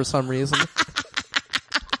Towler for some reason.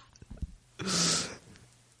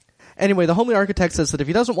 Anyway, the homely architect says that if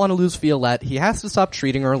he doesn't want to lose Violette, he has to stop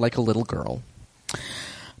treating her like a little girl.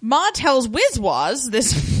 Ma tells Wizwaz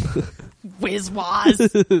this...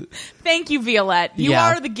 Wizwaz. Thank you, Violette. You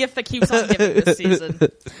are the gift that keeps on giving this season.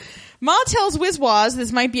 Ma tells Wizwaz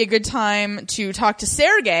this might be a good time to talk to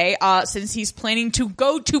Sergei, since he's planning to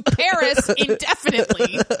go to Paris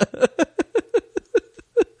indefinitely.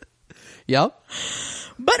 Yep.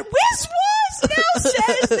 But Wizwaz now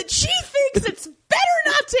says that she thinks it's better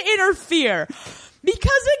not to interfere.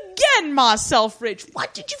 Because again, Ma Selfridge,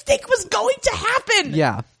 what did you think was going to happen?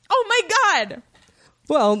 Yeah. Oh my God.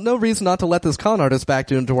 Well, no reason not to let this con artist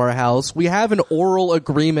back into our house. We have an oral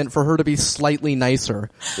agreement for her to be slightly nicer.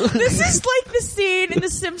 This is like the scene in The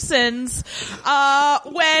Simpsons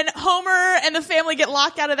when Homer and the family get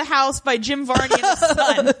locked out of the house by Jim Varney and his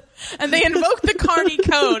son. And they invoke the Carney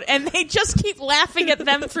Code, and they just keep laughing at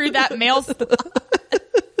them through that mail slot.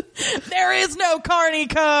 There is no Carney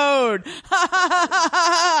Code.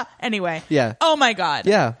 Anyway. Yeah. Oh my God.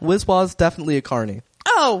 Yeah, Wizwaz definitely a carny.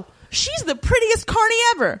 Oh, she's the prettiest carny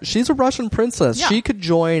ever. She's a Russian princess. Yeah. She could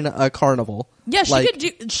join a carnival. Yeah,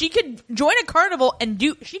 she could join a carnival and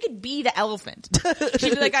she could be the elephant.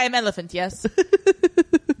 She'd be like, I am elephant, yes.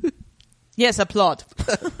 Yes, applaud.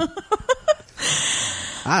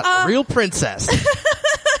 Real princess.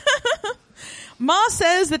 Ma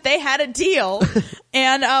says that they had a deal,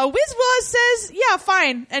 and Wizwaz says, yeah,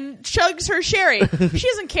 fine, and chugs her sherry. She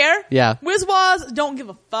doesn't care. Yeah. Wizwaz don't give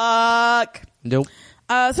a fuck. Nope.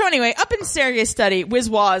 So anyway, up in Sergei's study,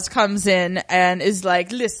 Wizwaz comes in and is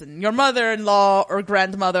like, listen, your mother-in-law or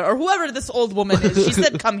grandmother or whoever this old woman is, she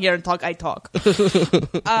said, come here and talk, I talk.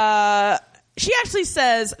 She actually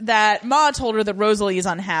says that Ma told her that Rosalie is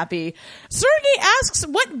unhappy. Sergei asks,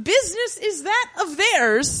 what business is that of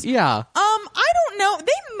theirs? Yeah. I don't know.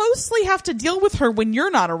 They mostly have to deal with her when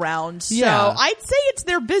you're not around. So Yeah. I'd say it's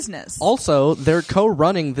their business. Also, they're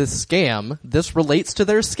co-running this scam. This relates to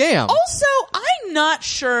their scam. Also, I'm not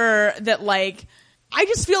sure that, like, I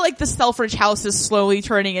just feel like the Selfridge house is slowly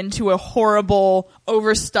turning into a horrible,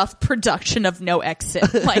 overstuffed production of No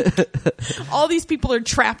Exit. Like, all these people are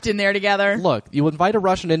trapped in there together. Look, you invite a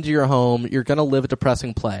Russian into your home, you're gonna live a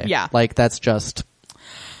depressing play. Yeah. Like, that's just...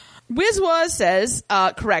 Wizwaz says,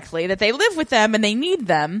 correctly, that they live with them and they need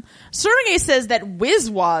them. Sergei says that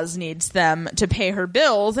Wizwaz needs them to pay her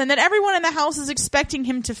bills and that everyone in the house is expecting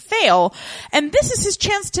him to fail. And this is his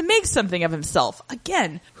chance to make something of himself.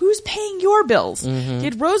 Again, who's paying your bills? Mm-hmm.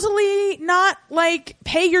 Did Rosalie not, like,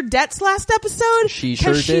 pay your debts last episode? She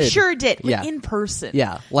sure did. She sure did. Yeah. In person.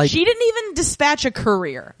 Yeah. Like, she didn't even dispatch a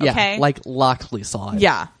courier. Okay? Yeah, like Lockley saw it.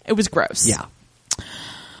 Yeah. It was gross. Yeah.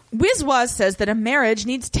 Wizwaz says that a marriage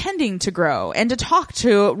needs tending to grow and to talk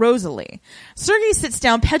to Rosalie. Sergei sits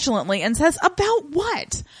down petulantly and says, about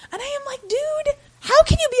what? And I am like, dude, how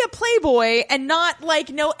can you be a playboy and not, like,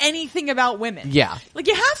 know anything about women? Yeah. Like,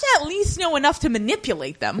 you have to at least know enough to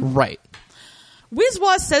manipulate them. Right.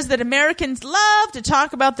 Wizwaz says that Americans love to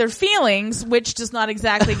talk about their feelings, which does not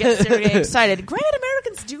exactly get Sergei excited. Granted,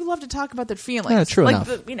 Americans do love to talk about their feelings. Yeah, true like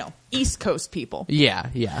enough. the, East Coast people. Yeah,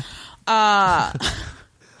 yeah. At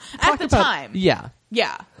the time. Yeah.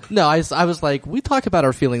 Yeah. No, I was like, we talk about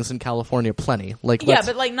our feelings in California plenty. Like, Yeah,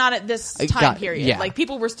 but like not at this time period. yeah. Like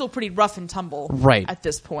people were still pretty rough and tumble right at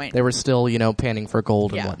this point. They were still, panning for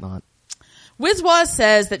gold and whatnot. Wizwaz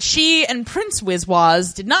says that she and Prince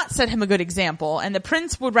Wizwaz did not set him a good example, and the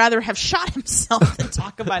prince would rather have shot himself than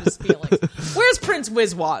talk about his feelings. Where's Prince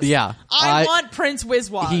Wizwaz? Yeah. I want Prince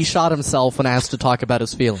Wizwaz. He shot himself when asked to talk about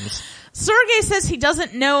his feelings. Sergei says he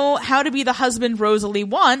doesn't know how to be the husband Rosalie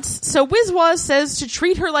wants, so Wizwaz says to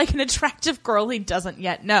treat her like an attractive girl he doesn't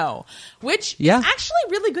yet know. Which is actually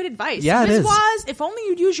really good advice. Yeah, Wizwaz, it is. if only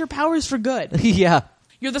you'd use your powers for good. Yeah.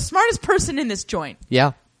 You're the smartest person in this joint.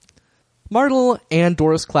 Yeah. Martel and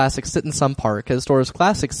Doris Classic sit in some park as Doris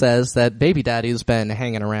Classic says that Baby Daddy's been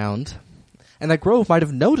hanging around. And that Grove might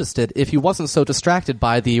have noticed it if he wasn't so distracted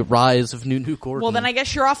by the rise of Nunu Gordon. Well, then I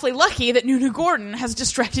guess you're awfully lucky that Nunu Gordon has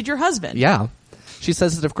distracted your husband. Yeah. She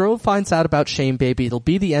says that if Grove finds out about Shame Baby, it'll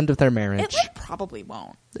be the end of their marriage. It probably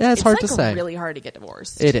won't. Yeah, it's hard to say. It's really hard to get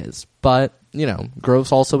divorced. It is. But,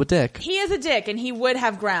 Grove's also a dick. He is a dick, and he would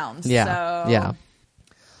have grounds. Yeah, so. yeah.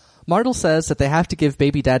 Martel says that they have to give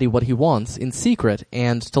Baby Daddy what he wants in secret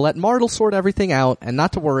and to let Martel sort everything out and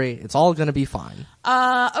not to worry, it's all going to be fine.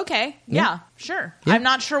 Okay. Yeah, sure. Yeah. I'm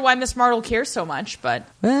not sure why Miss Martel cares so much, but...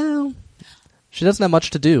 Well, she doesn't have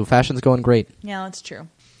much to do. Fashion's going great. Yeah, that's true.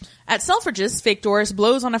 At Selfridge's, fake Doris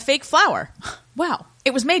blows on a fake flower. Wow.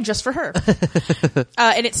 It was made just for her.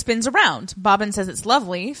 And it spins around. Bobbin says it's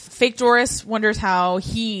lovely. Fake Doris wonders how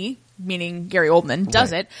he... meaning Gary Oldman,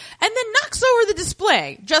 does it, and then knocks over the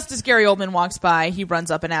display. Just as Gary Oldman walks by, he runs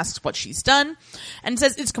up and asks what she's done, and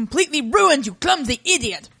says, "It's completely ruined, you clumsy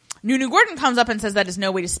idiot." Nunu Gordon comes up and says that is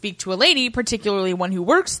no way to speak to a lady, particularly one who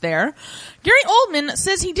works there. Gary Oldman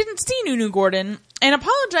says he didn't see Nunu Gordon, and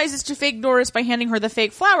apologizes to fake Doris by handing her the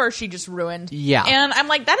fake flower she just ruined. Yeah. And I'm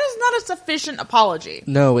like, that is not a sufficient apology.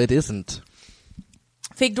 No, it isn't.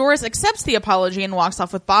 Fake Doris accepts the apology and walks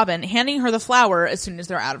off with Bobbin, handing her the flower as soon as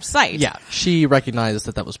they're out of sight. Yeah, she recognized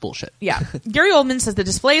that was bullshit. Yeah. Gary Oldman says the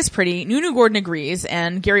display is pretty. Nunu Gordon agrees,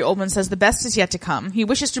 and Gary Oldman says the best is yet to come. He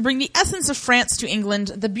wishes to bring the essence of France to England,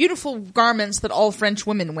 the beautiful garments that all French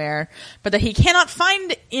women wear, but that he cannot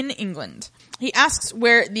find in England. He asks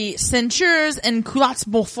where the ceintures and culottes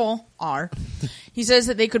bouffants are. He says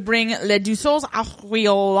that they could bring les douceurs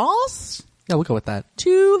affriolantes. Yeah, we'll go with that.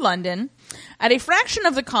 To London at a fraction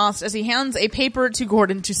of the cost as he hands a paper to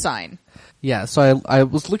Gordon to sign. Yeah, so I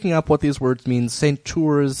was looking up what these words mean.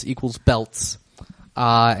 Ceintures equals belts,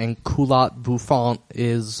 and culotte bouffant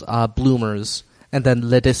is bloomers, and then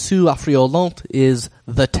le dessous affriolant is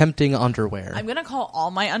the tempting underwear. I'm going to call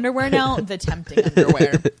all my underwear now the tempting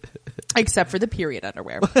underwear, except for the period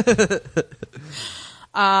underwear.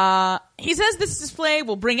 He says this display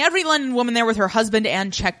will bring every London woman there with her husband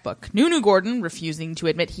and checkbook. Nunu Gordon, refusing to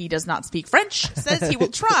admit he does not speak French, says he will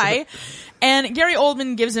try, and Gary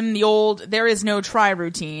Oldman gives him the old "there is no try"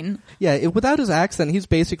 routine. Yeah, without his accent, he's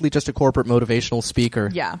basically just a corporate motivational speaker.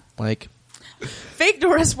 Yeah. Like... Fake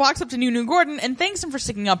Doris walks up to Nunu Gordon and thanks him for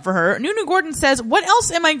sticking up for her. Nunu Gordon says, "What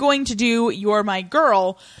else am I going to do? You're my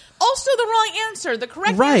girl." Also the wrong answer. The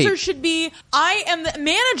correct answer should be, "I am the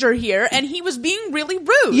manager here," and he was being really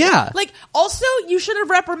rude. Yeah. Like, also, you should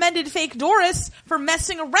have reprimanded Fake Doris for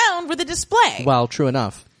messing around with the display. Well, true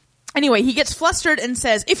enough. Anyway, he gets flustered and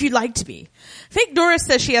says, "If you'd like to be." Fake Doris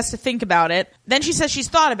says she has to think about it. Then she says she's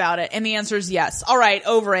thought about it, and the answer is yes. All right,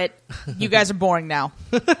 over it. You guys are boring now.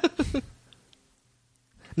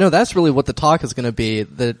 No, that's really what the talk is going to be.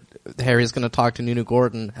 That Harry's going to talk to Nunu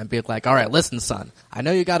Gordon and be like, "All right, listen, son. I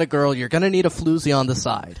know you got a girl. You're going to need a floozy on the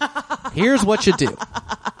side. Here's what you do.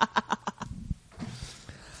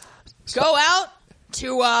 Go out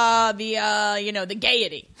to the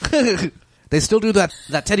Gaiety." They still do that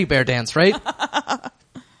teddy bear dance, right?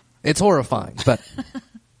 It's horrifying, but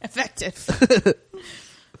effective.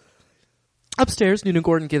 Upstairs, Nunu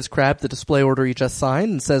Gordon gives Crabbe the display order he just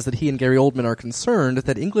signed and says that he and Gary Oldman are concerned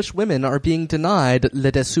that English women are being denied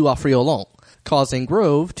le dessous affriolant, causing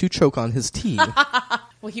Grove to choke on his tea.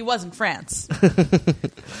 Well, he was in France.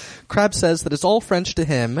 Crabbe says that it's all French to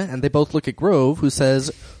him, and they both look at Grove, who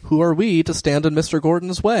says, "Who are we to stand in Mr.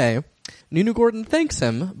 Gordon's way?" Nunu Gordon thanks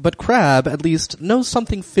him, but Crabbe at least knows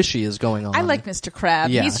something fishy is going on. I like Mr.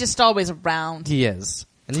 Crabbe. Yeah. He's just always around. He is.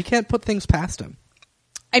 And you can't put things past him.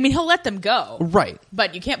 I mean, he'll let them go. Right.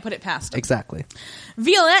 But you can't put it past him. Exactly.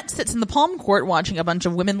 Violette sits in the palm court watching a bunch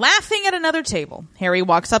of women laughing at another table. Harry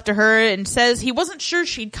walks up to her and says he wasn't sure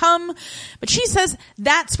she'd come, but she says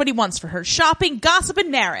that's what he wants for her. Shopping, gossip, and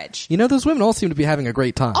marriage. You know, those women all seem to be having a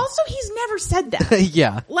great time. Also, he's never said that.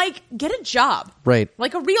 Yeah. Like, get a job. Right.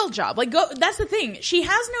 Like a real job. Like, go. That's the thing. She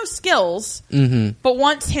has no skills, but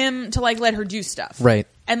wants him to, like, let her do stuff. Right.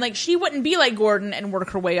 And, like, she wouldn't be like Gordon and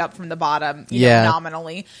work her way up from the bottom, you know,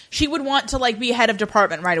 nominally. She would want to, like, be head of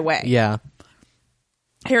department right away. Yeah.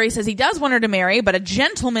 Harry says he does want her to marry, but a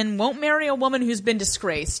gentleman won't marry a woman who's been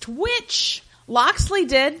disgraced, which Loxley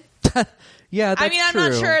did. Yeah, that's I mean, I'm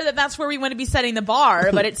not sure that that's where we want to be setting the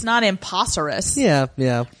bar, but it's not imposterous. Yeah.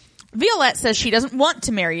 Violette says she doesn't want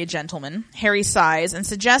to marry a gentleman. Harry sighs and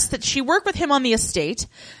suggests that she work with him on the estate.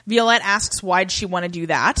 Violette asks why'd she want to do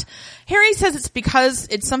that. Harry says it's because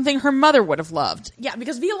it's something her mother would have loved. Yeah,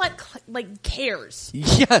 because Violette, like, cares.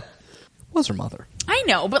 Yeah. Was her mother. I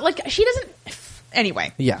know, but, like, she doesn't...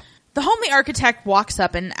 Anyway. Yeah. The homely architect walks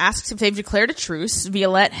up and asks if they've declared a truce.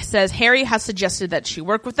 Violette says Harry has suggested that she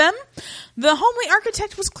work with them. The homely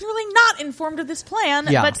architect was clearly not informed of this plan,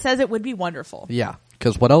 but says it would be wonderful. Yeah,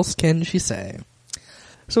 because what else can she say?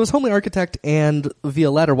 So as homely architect and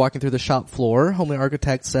Violette are walking through the shop floor, homely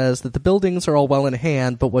architect says that the buildings are all well in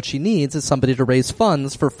hand, but what she needs is somebody to raise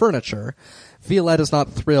funds for furniture. Violette is not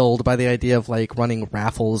thrilled by the idea of, like, running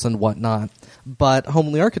raffles and whatnot. But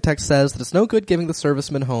homely architect says that it's no good giving the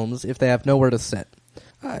servicemen homes if they have nowhere to sit.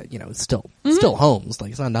 You know, it's still homes.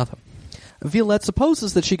 Like, it's not nothing. Violette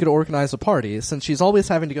supposes that she could organize a party, since she's always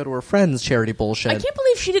having to go to her friend's charity bullshit. I can't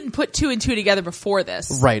believe she didn't put 2 and 2 together before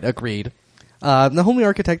this. Right, agreed. The homely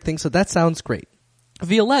architect thinks that sounds great.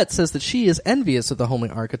 Violette says that she is envious of the homely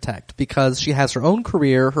architect because she has her own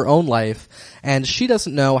career, her own life, and she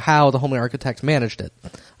doesn't know how the homely architect managed it.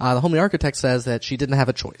 The homely architect says that she didn't have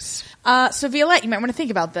a choice. So Violette, you might want to think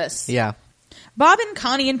about this. Yeah. Bobbin,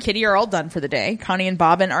 Connie, and Kitty are all done for the day. Connie and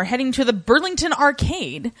Bobbin are heading to the Burlington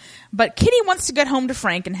Arcade, but Kitty wants to get home to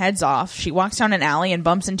Frank and heads off. She walks down an alley and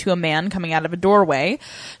bumps into a man coming out of a doorway.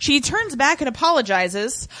 She turns back and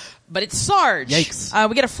apologizes, but it's Sarge. Yikes.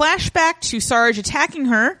 We get a flashback to Sarge attacking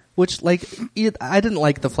her. Which, like, I didn't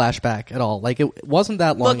like the flashback at all. Like, it wasn't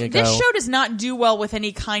that long ago. This show does not do well with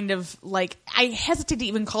any kind of, like, I hesitate to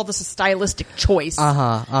even call this a stylistic choice.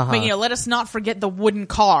 But, you know, let us not forget the wooden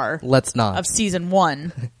car. Let's not. Of season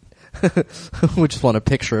 1. We just want a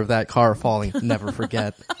picture of that car falling. Never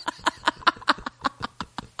forget.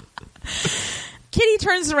 Kitty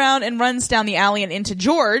turns around and runs down the alley and into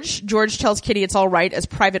George. George tells Kitty it's all right as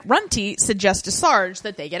Private Runty suggests to Sarge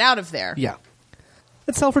that they get out of there. Yeah.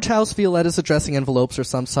 At Selfridge House, Violette is addressing envelopes or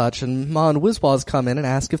some such, and Ma and Wizwaz come in and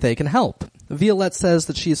ask if they can help. Violette says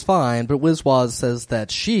that she's fine, but Wizwaz says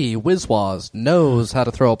that she, Wizwaz, knows how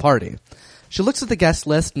to throw a party. She looks at the guest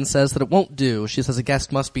list and says that it won't do. She says a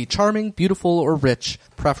guest must be charming, beautiful, or rich,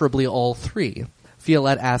 preferably all 3.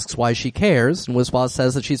 Violette asks why she cares, and Wizwaz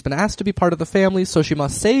says that she's been asked to be part of the family, so she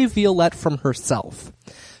must save Violette from herself.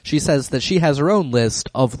 She says that she has her own list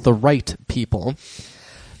of the right people.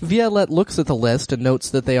 Violette looks at the list and notes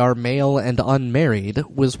that they are male and unmarried.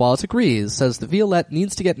 Wizwaz agrees, says that Violette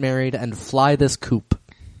needs to get married and fly this coop.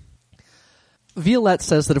 Violette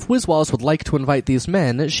says that if Wizwaz would like to invite these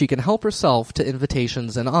men, she can help herself to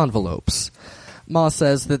invitations and envelopes. Ma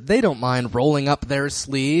says that they don't mind rolling up their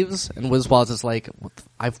sleeves, and Wizwaz is like,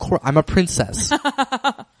 I'm a princess.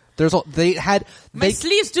 My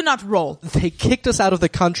sleeves do not roll. They kicked us out of the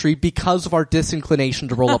country because of our disinclination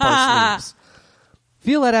to roll up our sleeves.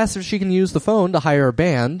 Violette asks if she can use the phone to hire a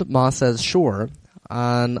band. Ma says sure,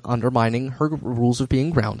 undermining her rules of being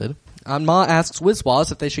grounded. Ma asks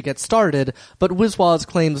Wizwaz if they should get started, but Wizwaz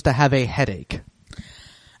claims to have a headache.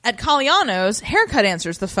 At Caliano's, Haircut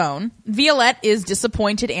answers the phone. Violette is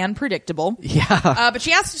disappointed and predictable. Yeah. But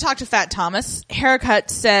she asks to talk to Fat Thomas. Haircut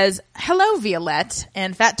says, "Hello, Violette."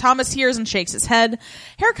 And Fat Thomas hears and shakes his head.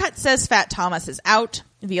 Haircut says Fat Thomas is out.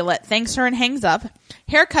 Violette thanks her and hangs up.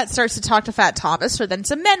 Haircut starts to talk to Fat Thomas, for then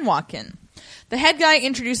some men walk in. The head guy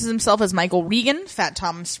introduces himself as Michael Regan. Fat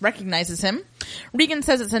Thomas recognizes him. Regan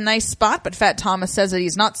says it's a nice spot, but Fat Thomas says that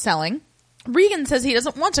he's not selling. Regan says he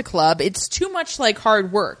doesn't want a club. It's too much like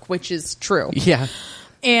hard work, which is true. Yeah.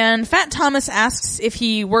 And Fat Thomas asks if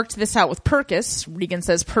he worked this out with Purkis. Regan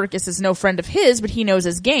says Purkis is no friend of his, but he knows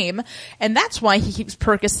his game, and that's why he keeps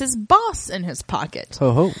Purkis, his boss, in his pocket.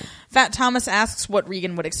 Oh. Fat Thomas asks what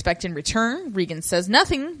Regan would expect in return. Regan says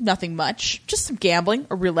nothing much, just some gambling,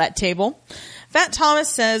 a roulette table. Fat Thomas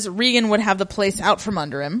says Regan would have the place out from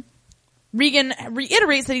under him. Regan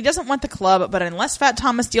reiterates that he doesn't want the club, but unless Fat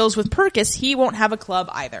Thomas deals with Purkis, he won't have a club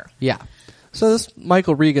either. Yeah. So this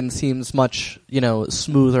Michael Regan seems much,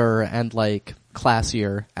 smoother and,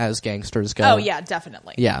 classier as gangsters go. Oh, yeah,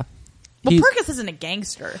 definitely. Yeah. Well, Purkis isn't a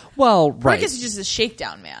gangster. Well, right. Purkis is just a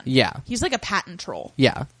shakedown man. Yeah. He's like a patent troll.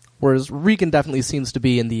 Yeah. Whereas Regan definitely seems to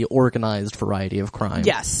be in the organized variety of crime.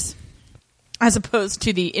 Yes. As opposed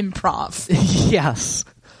to the improv. Yes.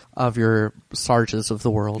 Of your Sarges of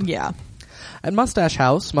the world. Yeah. At Mustache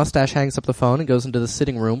House, Mustache hangs up the phone and goes into the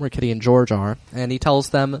sitting room where Kitty and George are, and he tells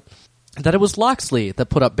them that it was Loxley that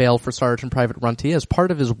put up bail for Sarge and Private Runty as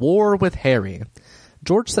part of his war with Harry.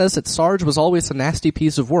 George says that Sarge was always a nasty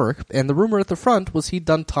piece of work, and the rumor at the front was he'd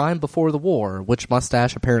done time before the war, which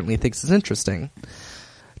Mustache apparently thinks is interesting.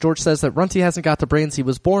 George says that Runty hasn't got the brains he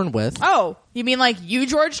was born with. Oh, you mean like you,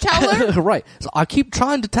 George Towler? Right. So I keep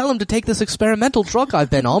trying to tell him to take this experimental drug I've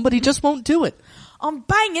been on, but he just won't do it. I'm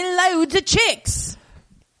banging loads of chicks.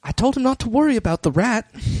 I told him not to worry about the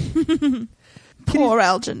rat. Poor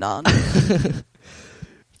Algernon.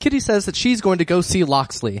 Kitty says that she's going to go see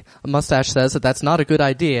Loxley. Mustache says that that's not a good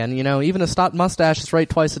idea, and, even a snot mustache is right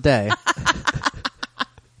twice a day.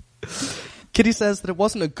 Kitty says that it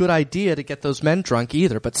wasn't a good idea to get those men drunk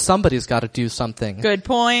either, but somebody's got to do something. Good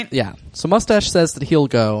point. Yeah. So Mustache says that he'll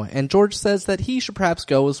go, and George says that he should perhaps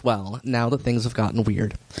go as well, now that things have gotten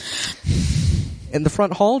weird. In the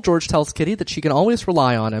front hall, George tells Kitty that she can always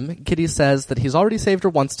rely on him. Kitty says that he's already saved her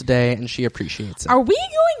once today, and she appreciates it. Are we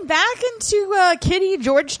going back into Kitty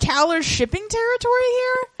George Towler shipping territory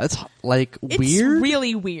here? It's, weird. It's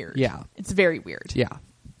really weird. Yeah. It's very weird. Yeah.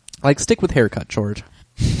 Stick with haircut, George.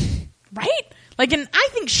 Right? And I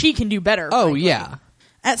think she can do better. Oh, frankly. yeah.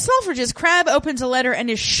 At Selfridge's, Crabbe opens a letter and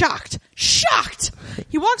is shocked. Shocked!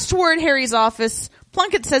 He walks toward Harry's office.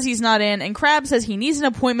 Plunkett says he's not in, and Crabbe says he needs an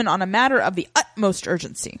appointment on a matter of the utmost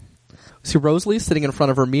urgency. We see Rosalie sitting in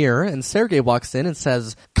front of her mirror, and Sergei walks in and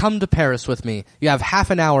says, "Come to Paris with me. You have half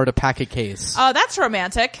an hour to pack a case." Oh, that's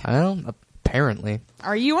romantic. Well, apparently.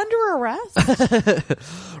 Are you under arrest?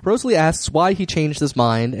 Rosalie asks why he changed his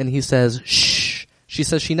mind, and he says, "Shh." She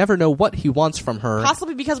says she never know what he wants from her.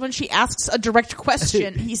 Possibly because when she asks a direct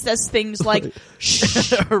question, he says things like,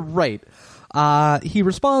 shh. Right. He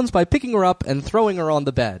responds by picking her up and throwing her on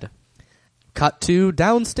the bed. Cut to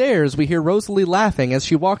downstairs. We hear Rosalie laughing as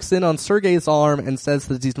she walks in on Sergei's arm and says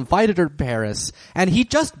that he's invited her to Paris. And he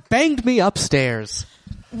just banged me upstairs.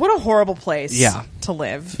 What a horrible place to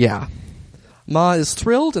live. Yeah. Ma is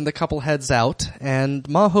thrilled and the couple heads out, and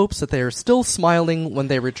Ma hopes that they are still smiling when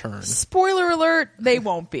they return. Spoiler alert, they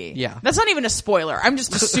won't be. Yeah. That's not even a spoiler. I'm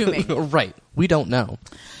just assuming. Right. We don't know.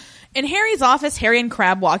 In Harry's office, Harry and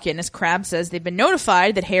Crabbe walk in as Crabbe says they've been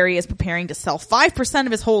notified that Harry is preparing to sell 5%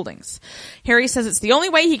 of his holdings. Harry says it's the only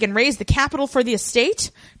way he can raise the capital for the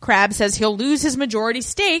estate. Crabbe says he'll lose his majority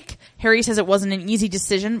stake. Harry says it wasn't an easy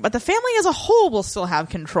decision, but the family as a whole will still have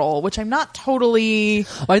control, which I'm not totally...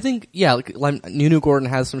 I think, like Nunu Gordon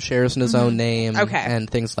has some shares in his own name and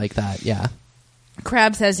things like that, yeah.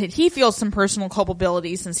 Crabbe says that he feels some personal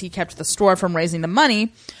culpability since he kept the store from raising the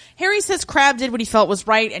money. Harry says Crabbe did what he felt was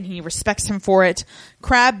right and he respects him for it.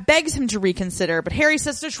 Crabbe begs him to reconsider, but Harry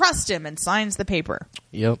says to trust him and signs the paper.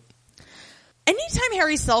 Yep. Anytime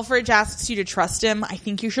Harry Selfridge asks you to trust him, I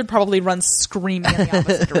think you should probably run screaming in the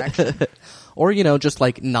opposite direction. Or, just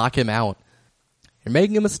knock him out. You're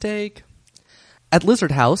making a mistake. At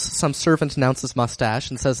Lizard House, some servant announces Mustache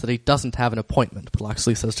and says that he doesn't have an appointment, but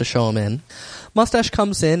Loxley says to show him in. Mustache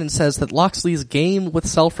comes in and says that Loxley's game with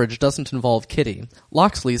Selfridge doesn't involve Kitty.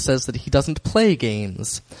 Loxley says that he doesn't play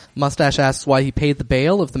games. Mustache asks why he paid the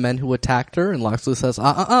bail of the men who attacked her, and Loxley says,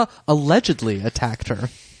 allegedly attacked her.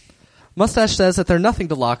 Mustache says that they're nothing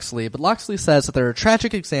to Loxley, but Loxley says that they're a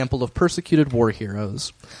tragic example of persecuted war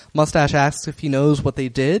heroes. Mustache asks if he knows what they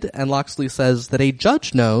did, and Loxley says that a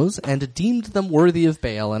judge knows and deemed them worthy of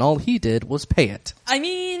bail, and all he did was pay it. I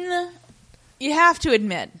mean, you have to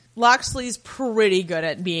admit, Loxley's pretty good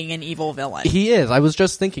at being an evil villain. He is. I was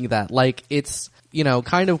just thinking that. It's,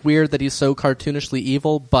 kind of weird that he's so cartoonishly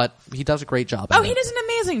evil, but he does a great job at it. He does an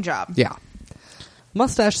amazing job. Yeah.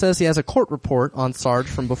 Mustache says he has a court report on Sarge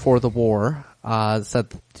from before the war. So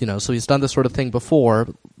he's done this sort of thing before.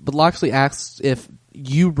 But Loxley asks if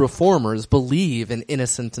you reformers believe in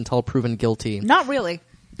innocent until proven guilty. Not really.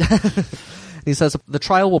 He says the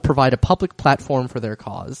trial will provide a public platform for their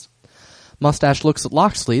cause. Mustache looks at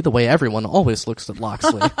Loxley the way everyone always looks at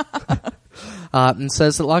Loxley. And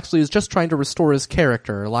says that Loxley is just trying to restore his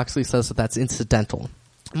character. Loxley says that that's incidental.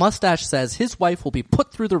 Mustache says his wife will be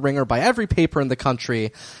put through the ringer by every paper in the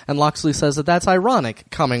country, and Loxley says that that's ironic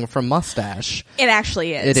coming from Mustache. It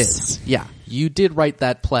actually is. It is. Yeah. You did write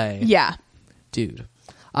that play. Yeah. Dude.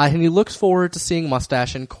 And he looks forward to seeing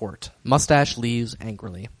Mustache in court. Mustache leaves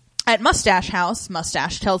angrily. At Mustache House,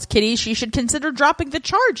 Mustache tells Kitty she should consider dropping the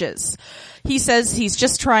charges. He says he's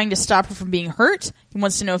just trying to stop her from being hurt. He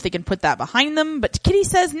wants to know if they can put that behind them, but Kitty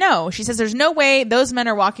says no. She says there's no way those men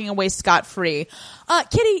are walking away scot-free.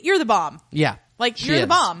 Kitty, you're the bomb. Yeah. Like, you're the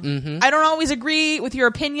bomb. Mm-hmm. I don't always agree with your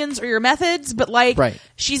opinions or your methods, but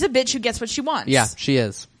she's a bitch who gets what she wants. Yeah, she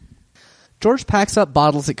is. George packs up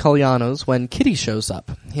bottles at Colliano's when Kitty shows up.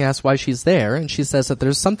 He asks why she's there, and she says that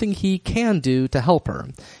there's something he can do to help her.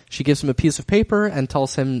 She gives him a piece of paper and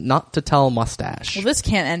tells him not to tell Mustache. Well, this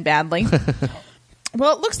can't end badly.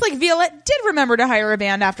 Well, it looks like Violette did remember to hire a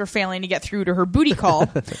band after failing to get through to her booty call.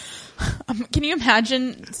 Can you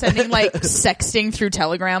imagine sending, sexting through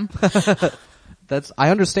Telegram? I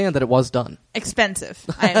understand that it was done. Expensive,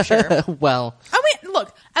 I am sure. Well. I mean,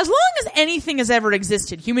 look, as long as anything has ever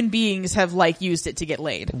existed, human beings have, used it to get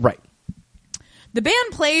laid. Right. The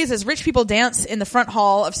band plays as rich people dance in the front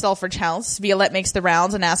hall of Selfridge House. Violette makes the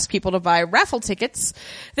rounds and asks people to buy raffle tickets,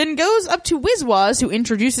 then goes up to Wizwaz, who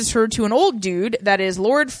introduces her to an old dude that is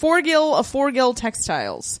Lord Forgill of Forgill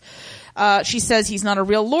Textiles. She says he's not a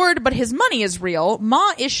real lord, but his money is real.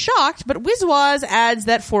 Ma is shocked, but Wizwaz adds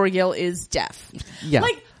that Forgill is deaf. Yeah.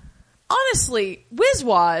 Honestly,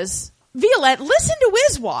 Wizwaz, Violette, listen to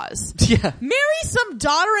Wizwaz. Yeah. Marry some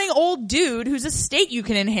doddering old dude whose estate you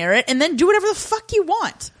can inherit, and then do whatever the fuck you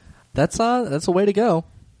want. That's a way to go.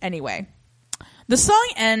 Anyway. The song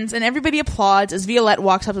ends and everybody applauds as Violette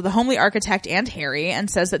walks up to the homely architect and Harry and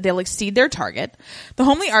says that they'll exceed their target. The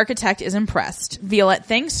homely architect is impressed. Violette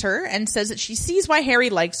thanks her and says that she sees why Harry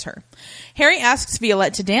likes her. Harry asks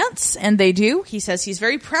Violette to dance, and they do. He says he's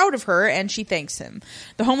very proud of her, and she thanks him.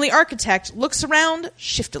 The homely architect looks around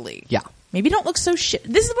shiftily. Yeah. Maybe don't look so shit.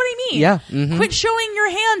 This is what I mean. Yeah. Mm-hmm. Quit showing your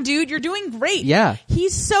hand, dude. You're doing great. Yeah.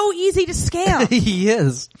 He's so easy to scam. He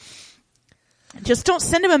is. Just don't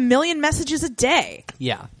send him 1 million messages a day.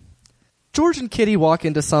 Yeah. George and Kitty walk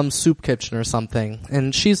into some soup kitchen or something,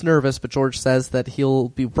 and she's nervous, but George says that he'll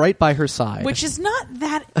be right by her side. Which is not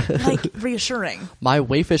that, reassuring. My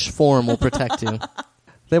waifish form will protect you.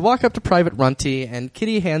 They walk up to Private Runty, and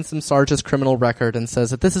Kitty hands him Sarge's criminal record and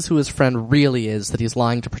says that this is who his friend really is that he's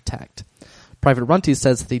lying to protect. Private Runty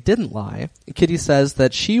says that he didn't lie. Kitty says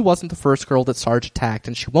that she wasn't the first girl that Sarge attacked,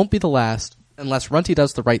 and she won't be the last unless Runty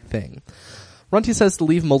does the right thing. Runty says to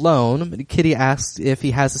leave him alone, but Kitty asks if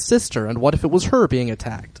he has a sister, and what if it was her being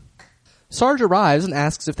attacked. Sarge arrives and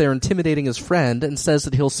asks if they're intimidating his friend, and says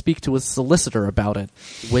that he'll speak to his solicitor about it,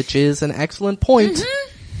 which is an excellent point.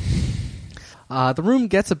 Mm-hmm. The room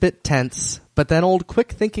gets a bit tense, but then old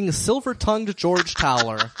quick-thinking, silver-tongued George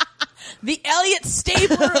Towler... the Elliot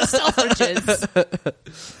Stabler of Selfridges...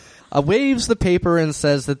 waves the paper and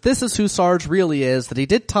says that this is who Sarge really is, that he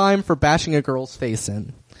did time for bashing a girl's face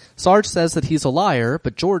in. Sarge says that he's a liar,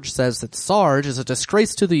 but George says that Sarge is a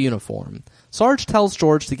disgrace to the uniform. Sarge tells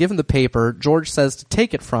George to give him the paper. George says to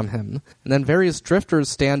take it from him. And then various drifters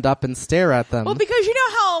stand up and stare at them. Well, because you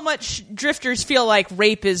know how much drifters feel like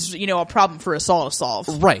rape is, a problem for us all to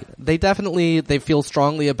solve. Right. They feel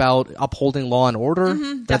strongly about upholding law and order.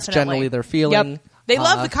 Mm-hmm, That's generally their feeling. Yep. They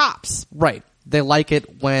love the cops. Right. They like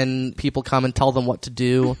it when people come and tell them what to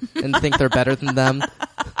do and think they're better than them.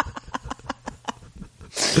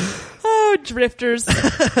 Oh, drifters.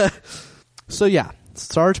 So yeah,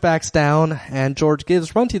 Sarge backs down, and George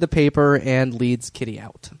gives Runty the paper and leads Kitty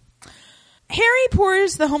out. Harry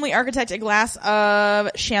pours the homely architect a glass of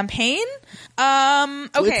champagne.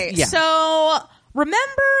 Okay, so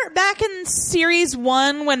remember back in series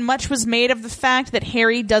 1 when much was made of the fact that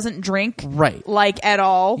Harry doesn't drink? Right. At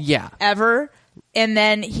all? Yeah. Ever? And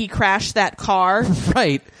then he crashed that car?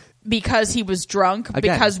 Right. Because he was drunk.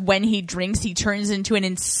 Again. Because when he drinks, he turns into an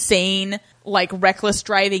insane, reckless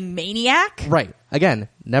driving maniac. Right. Again,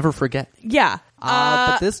 never forget. Yeah.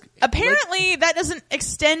 But this apparently that doesn't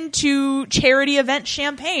extend to charity event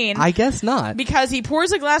champagne. I guess not. Because he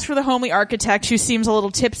pours a glass for the homely architect who seems a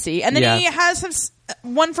little tipsy, and then he has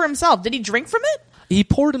one for himself. Did he drink from it? He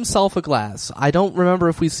poured himself a glass. I don't remember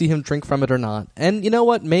if we see him drink from it or not. And you know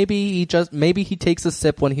what? Maybe he takes a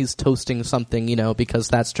sip when he's toasting something, because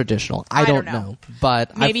that's traditional. I don't know.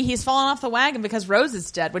 But maybe he's fallen off the wagon because Rose is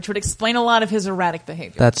dead, which would explain a lot of his erratic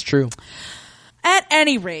behavior. That's true. At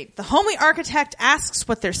any rate, the homely architect asks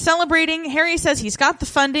what they're celebrating. Harry says he's got the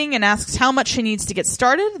funding and asks how much he needs to get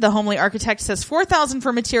started. The homely architect says $4,000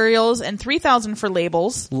 for materials and $3,000 for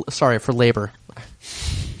labels. Sorry, for labor.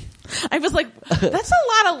 I was like, that's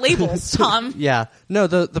a lot of labels, Tom. Yeah. No,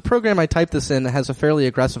 the program I typed this in has a fairly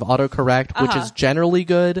aggressive autocorrect, which is generally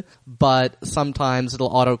good, but sometimes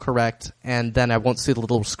it'll autocorrect, and then I won't see the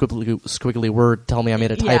little squiggly word tell me I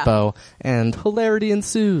made a typo, and hilarity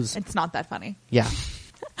ensues. It's not that funny. Yeah.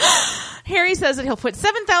 Harry says that he'll put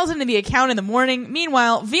 $7,000 in the account in the morning.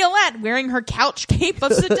 Meanwhile, Violette, wearing her couch cape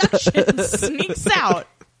of seduction, sneaks out.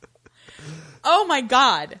 Oh my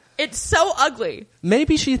god. It's so ugly.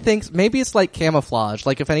 Maybe she thinks, maybe it's like camouflage.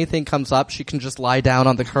 Like if anything comes up, she can just lie down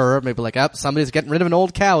on the curb. Maybe like, somebody's getting rid of an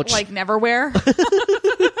old couch. Like Neverwhere.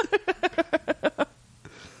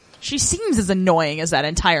 She seems as annoying as that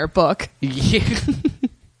entire book. Yeah.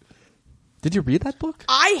 Did you read that book?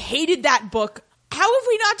 I hated that book. How have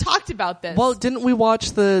we not talked about this? Well, didn't we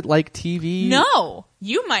watch the TV? No,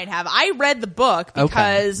 you might have. I read the book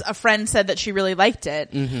because a friend said that she really liked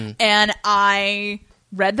it. Mm-hmm. And I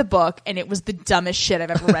read the book and it was the dumbest shit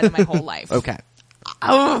I've ever read in my whole life. Okay.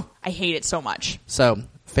 Oh, I hate it so much. So,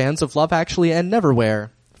 fans of Love Actually and Neverwhere.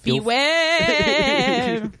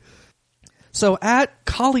 Beware. So at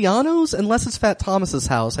Colliano's, unless it's Fat Thomas's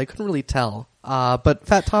house, I couldn't really tell. But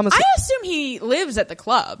Fat Thomas... I assume he lives at the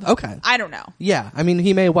club. Okay. I don't know. Yeah, I mean,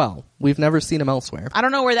 he may well. We've never seen him elsewhere. I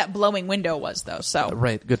don't know where that blowing window was, though, so...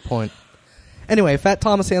 Right, good point. Anyway, Fat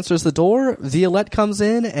Thomas answers the door, Violette comes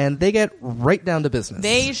in, and they get right down to business.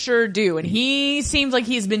 They sure do, and he seems like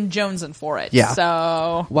he's been jonesing for it. Yeah.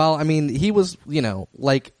 So... Well, I mean, he was,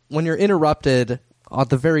 like, when you're interrupted... on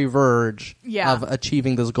the very verge of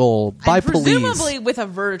achieving this goal by police. Presumably with a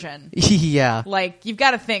virgin. Yeah. Like, you've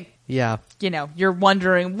got to think, yeah, you're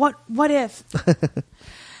wondering, what if?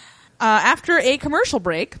 After a commercial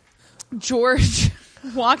break, George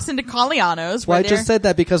walks into Colliano's. Well, I just said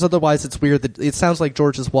that because otherwise it's weird that it sounds like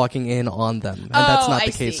George is walking in on them, and that's not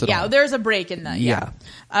the case at all. Yeah, there's a break in that. Yeah.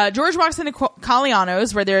 George walks into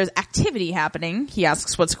Colliano's where there's activity happening. He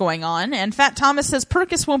asks what's going on, and Fat Thomas says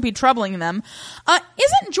Perkis won't be troubling them.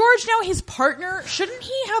 Isn't George now his partner? Shouldn't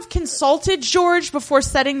he have consulted George before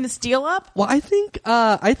setting this deal up? Well, I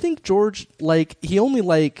think George, he only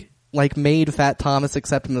made Fat Thomas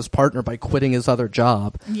accept him as partner by quitting his other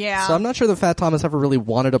job. Yeah. So I'm not sure that Fat Thomas ever really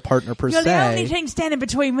wanted a partner per se. You're the only thing standing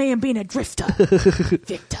between me and being a drifter.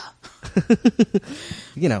 Victor.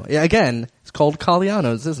 Again, it's called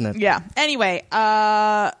Colliano's, isn't it? Yeah. Anyway,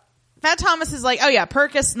 Fat Thomas is like, oh yeah,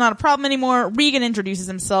 Perkis, not a problem anymore. Regan introduces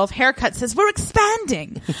himself. Haircut says, we're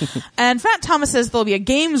expanding. And Fat Thomas says there'll be a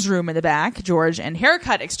games room in the back. George and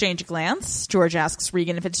Haircut exchange a glance. George asks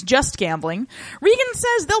Regan if it's just gambling. Regan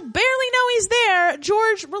says they'll barely know he's there.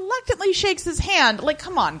 George reluctantly shakes his hand. Like,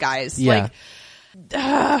 come on, guys. Yeah.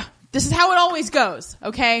 This is how it always goes,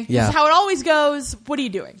 okay? Yeah. This is how it always goes. What are you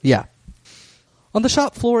doing? Yeah. On the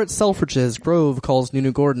shop floor at Selfridge's, Grove calls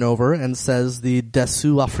Nunu Gordon over and says the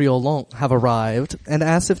Dessous Affriolants have arrived and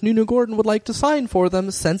asks if Nunu Gordon would like to sign for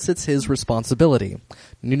them since it's his responsibility.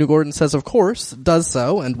 Nunu Gordon says of course, does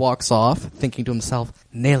so, and walks off, thinking to himself,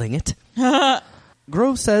 nailing it.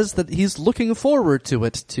 Grove says that he's looking forward to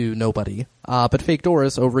it to nobody, but Fake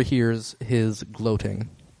Doris overhears his gloating.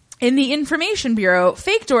 In the Information Bureau,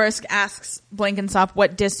 Fake Doris asks Blenkinsop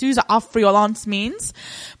what Dessous Affriolants means.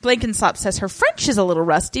 Blenkinsop says her French is a little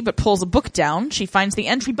rusty, but pulls a book down. She finds the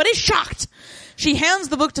entry, but is shocked. She hands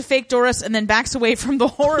the book to Fake Doris and then backs away from the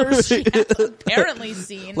horrors she has apparently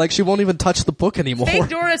seen. Like she won't even touch the book anymore. Fake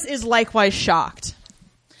Doris is likewise shocked.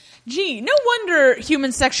 Gee, no wonder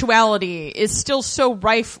human sexuality is still so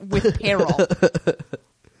rife with peril.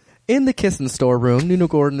 In the Kissin' Store room, Nunu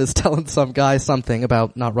Gordon is telling some guy something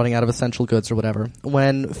about not running out of essential goods or whatever,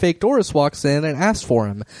 when Fake Doris walks in and asks for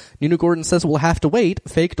him. Nunu Gordon says we'll have to wait.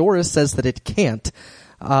 Fake Doris says that it can't.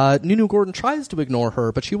 Nunu Gordon tries to ignore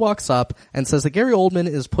her, but she walks up and says that Gary Oldman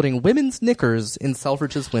is putting women's knickers in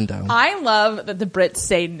Selfridge's window. I love that the Brits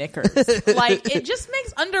say knickers. Like, it just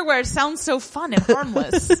makes underwear sound so fun and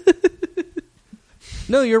harmless.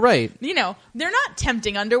 No, you're right. They're not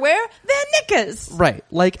tempting underwear. They're knickers. Right.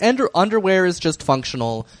 Like, underwear is just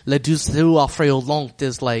functional. Le Dessous Affriolants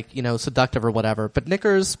is seductive or whatever. But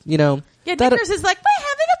knickers, Yeah, knickers is like, we're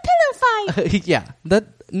having a pillow fight. Yeah.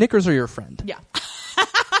 Knickers are your friend. Yeah.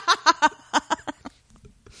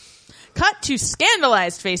 Cut to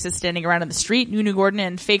scandalized faces standing around in the street. Nunu Gordon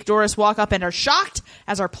and Fake Doris walk up and are shocked,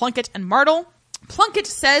 as are Plunkett and Martle. Plunkett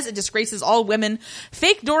says it disgraces all women.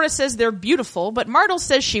 Fake Doris says they're beautiful, but Martle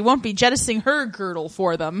says she won't be jettisoning her girdle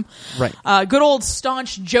for them. Right. Good old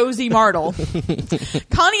staunch Josie Martle.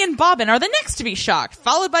 Connie and Bobbin are the next to be shocked,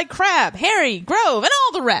 followed by Crab, Harry, Grove, and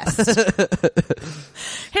all the rest.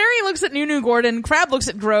 Harry looks at Nunu Gordon, Crab looks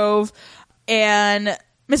at Grove, and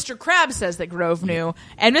Mr. Crab says that Grove knew,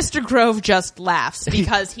 and Mr. Grove just laughs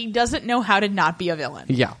because he doesn't know how to not be a villain.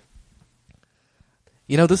 Yeah.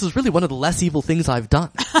 This is really one of the less evil things I've done.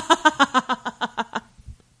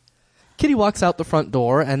 Kitty walks out the front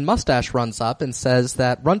door, and Mustache runs up and says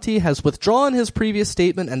that Runty has withdrawn his previous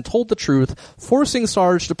statement and told the truth, forcing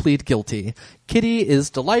Sarge to plead guilty. Kitty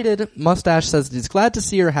is delighted. Mustache says that he's glad to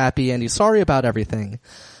see her happy, and he's sorry about everything.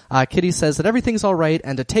 Kitty says that everything's all right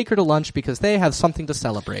and to take her to lunch because they have something to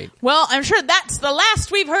celebrate. Well, I'm sure that's the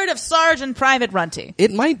last we've heard of Sarge and Private Runty.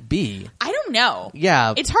 It might be. I don't know.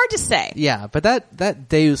 Yeah. It's hard to say. Yeah, but that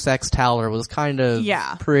Deus Ex Towler was kind of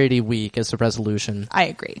pretty weak as a resolution. I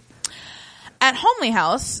agree. At Homely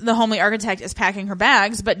House, the Homely Architect is packing her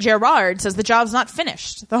bags, but Gerard says the job's not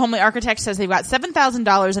finished. The Homely Architect says they've got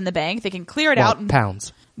 $7,000 in the bank. They can clear it out.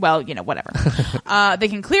 Pounds. Well, whatever. They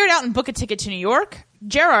can clear it out and book a ticket to New York.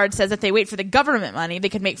 Gerard says that they wait for the government money, they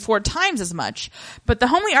could make 4 times as much. But the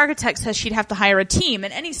Homely Architect says she'd have to hire a team,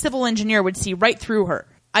 and any civil engineer would see right through her.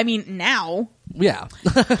 I mean, now. Yeah.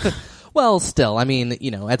 Well, still, I mean,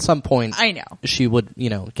 at some point, I know she would,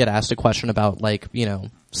 get asked a question about, like,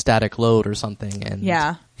 static load or something. And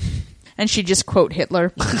yeah. And she'd just quote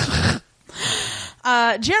Hitler.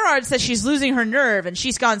 Gerard says she's losing her nerve and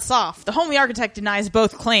she's gone soft. The Homely Architect denies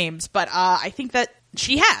both claims, but I think that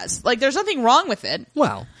she has. Like, there's nothing wrong with it.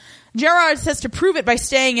 Well. Gerard says to prove it by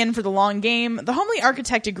staying in for the long game. The Homely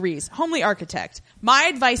Architect agrees. Homely Architect, my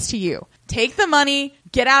advice to you, take the money,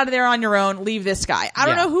 get out of there on your own, leave this guy. I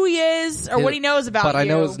don't know who he is or what he knows about you. But I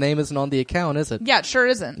know his name isn't on the account, is it? Yeah, it sure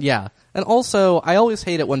isn't. Yeah. And also, I always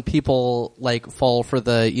hate it when people, like, fall for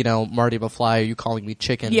the, Marty McFly, are you calling me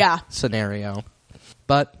chicken scenario.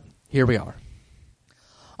 But here we are.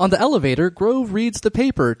 On the elevator, Grove reads the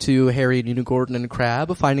paper to Harry, Nunu Gordon, and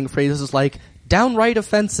Crabbe, finding phrases like downright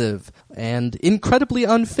offensive and incredibly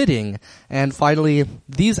unfitting, and finally,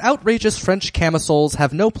 these outrageous French camisoles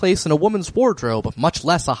have no place in a woman's wardrobe, much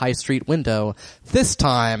less a high street window. This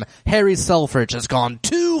time, Harry Selfridge has gone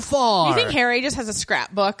too far. You think Harry just has a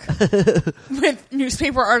scrapbook with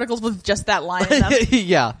newspaper articles with just that line in them?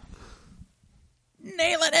 Yeah.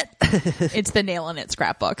 Nailing it. It's the Nailing It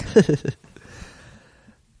scrapbook.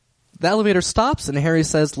 The elevator stops and Harry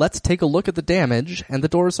says, let's take a look at the damage, and the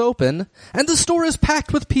doors open, and the store is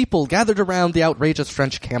packed with people gathered around the outrageous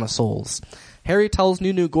French camisoles. Harry tells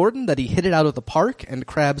Nunu Gordon that he hit it out of the park, and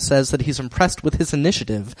Crabbe says that he's impressed with his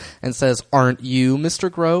initiative, and says, aren't you,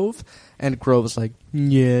 Mr. Grove? And Grove's like,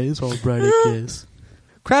 yeah, it's all right, I guess.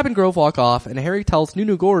 Crabbe and Grove walk off, and Harry tells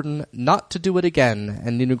Nunu Gordon not to do it again,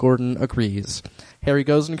 and Nunu Gordon agrees. Harry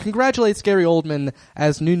goes and congratulates Gary Oldman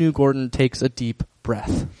as Nunu Gordon takes a deep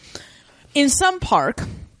breath. In some park,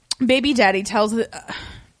 Baby Daddy tells the...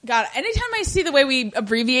 God, anytime I see the way we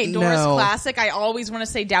abbreviate Doris Classic, I always want to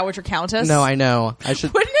say Dowager Countess. No, I know. I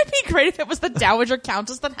should. Wouldn't it be great if it was the Dowager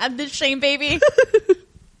Countess that had this shame baby?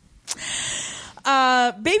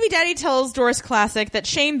 Baby Daddy tells Doris Classic that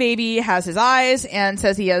Shame Baby has his eyes and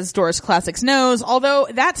says he has Doris Classic's nose, although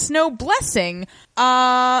that's no blessing.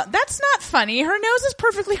 That's not funny. Her nose is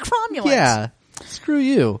perfectly cromulent. Yeah. Screw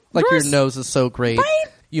you. Like Doris, your nose is so great. Right?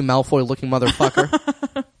 You Malfoy-looking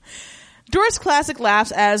motherfucker. Doris Classic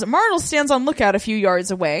laughs as Martle stands on lookout a few yards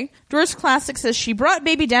away. Doris Classic says she brought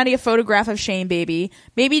Baby Daddy a photograph of Shame Baby.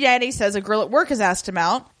 Baby Daddy says a girl at work has asked him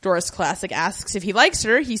out. Doris Classic asks if he likes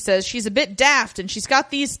her. He says she's a bit daft and she's got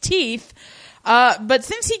these teeth. But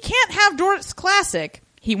since he can't have Doris Classic,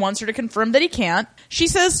 he wants her to confirm that he can't. She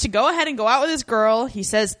says to go ahead and go out with his girl. He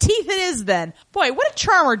says teeth it is then. Boy, what a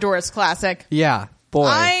charmer, Doris Classic. Yeah, boy.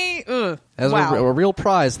 That's wow. a real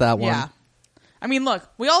prize, that one. Yeah. I mean, look,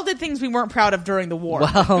 we all did things we weren't proud of during the war.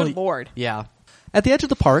 Well, good Lord. Yeah. At the edge of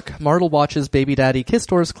the park, Martle watches Baby Daddy kiss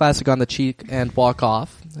Doris Classic on the cheek and walk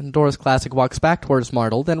off. And Doris Classic walks back towards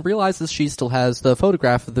Martle, then realizes she still has the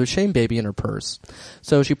photograph of the Shame Baby in her purse.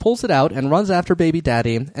 So she pulls it out and runs after Baby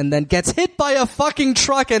Daddy, and then gets hit by a fucking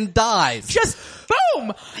truck and dies. Just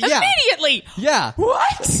boom! Yeah. Immediately! Yeah.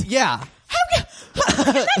 What? Yeah.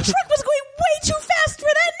 That truck was going way too fast for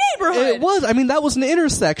that neighborhood. It was. I mean, that was an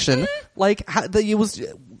intersection. Mm-hmm. Like, it was.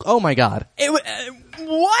 Oh my god.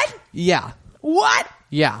 What? Yeah. What?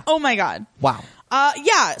 Yeah. Oh my god. Wow.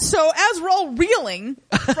 Yeah, so as we're all reeling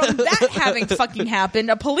from that having fucking happened,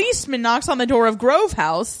 a policeman knocks on the door of Grove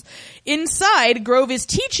House. Inside, Grove is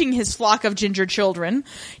teaching his flock of ginger children.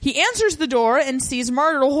 He answers the door and sees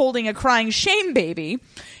Martle holding a crying Shame Baby.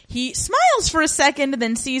 He smiles for a second,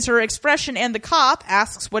 then sees her expression and the cop,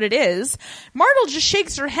 asks what it is. Martle just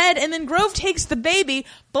shakes her head, and then Grove takes the baby,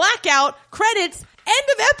 blackout, credits,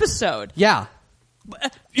 end of episode. Yeah.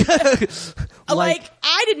 Like,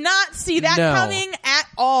 I did not see that coming at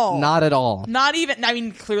all. Not at all. Not even, I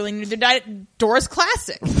mean, clearly neither did Doris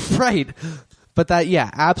Classic. Right. But that, yeah,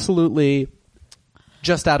 absolutely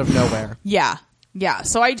just out of nowhere. Yeah. Yeah.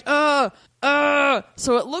 So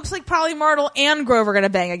So it looks like probably Myrtle and Grove are going to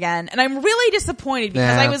bang again. And I'm really disappointed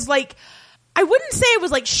because I was like, I wouldn't say it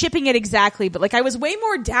was like shipping it exactly, but like I was way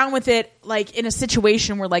more down with it like in a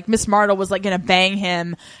situation where like Miss Martle was like going to bang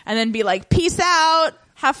him and then be like, peace out.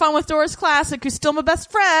 Have fun with Doris Classic, who's still my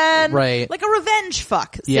best friend. Right. Like a revenge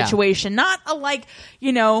fuck situation. Not a like,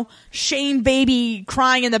 Shane baby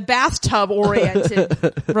crying in the bathtub oriented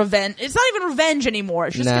revenge. It's not even revenge anymore.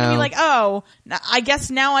 It's just going to be like, oh, I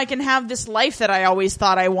guess now I can have this life that I always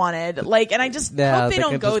thought I wanted. Like, and I just hope they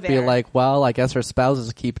don't go there. Be like, well, I guess her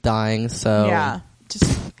spouses keep dying, so. Yeah.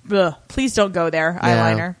 Just, please don't go there,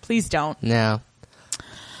 eyeliner. Please don't. Yeah.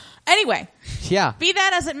 Anyway. Yeah. Be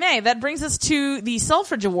that as it may, that brings us to the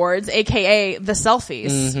Selfridge Awards, aka the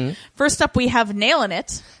Selfies. Mm-hmm. First up, we have Nailin'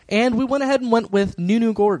 It. And we went ahead and went with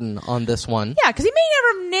Nunu Gordon on this one. Yeah, because he may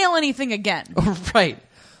never nail anything again. Right.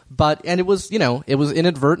 And it was, it was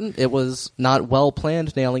inadvertent. It was not well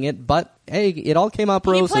planned nailing it, but hey, it all came up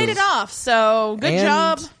roses. He played it off, so good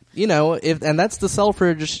job. And that's the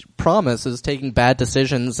Selfridge promise, is taking bad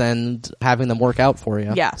decisions and having them work out for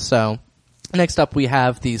you. Yeah. So. Next up, we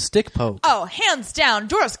have the stick poke. Oh, hands down,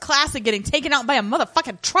 Doris Classic getting taken out by a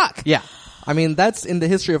motherfucking truck. Yeah. I mean, that's in the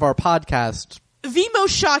history of our podcast. The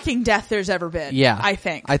most shocking death there's ever been. Yeah. I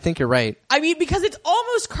think. I think you're right. I mean, because it's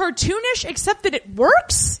almost cartoonish, except that it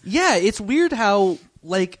works. Yeah, it's weird how,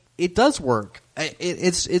 it does work.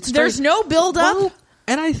 It's There's no build-up. Well,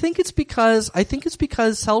 and I think it's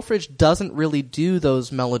because Selfridge doesn't really do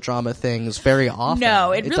those melodrama things very often.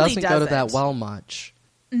 No, it really doesn't go to that well much.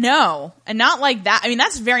 No, and not like that. I mean,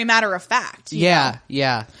 that's very matter of fact. Yeah.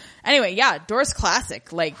 Anyway, Doris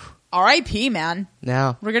Classic, like, R.I.P., man.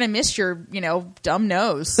 Yeah. We're gonna miss your, dumb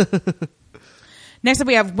nose. Next up,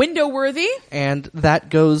 we have Window Worthy. And that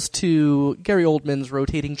goes to Gary Oldman's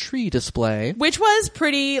rotating tree display. Which was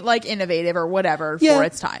pretty, innovative or whatever for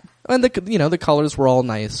its time. And the colors were all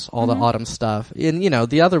nice, all the autumn stuff. And,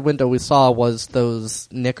 the other window we saw was those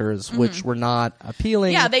knickers, which were not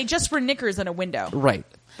appealing. Yeah, they just were knickers in a window. Right.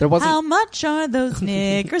 There wasn't. How much are those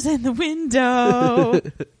knickers in the window?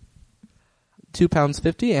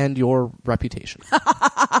 £2.50 and your reputation.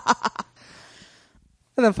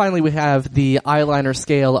 And then finally we have the eyeliner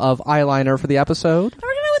scale of eyeliner for the episode. And we're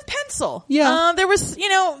going to go with pencil. Yeah. There was,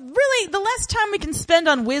 really the less time we can spend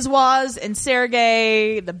on Wizwaz and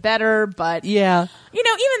Sergey, the better, but yeah.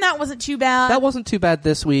 Even that wasn't too bad. That wasn't too bad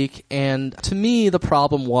this week, and to me the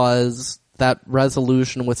problem was that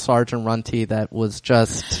resolution with Sergeant Runty that was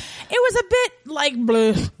just... It was a bit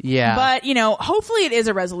bleh. Yeah. But, hopefully it is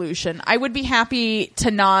a resolution. I would be happy to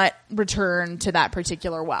not return to that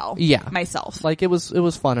particular well. Yeah. Myself. It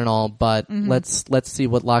was fun and all, but let's see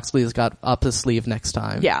what Loxley's got up his sleeve next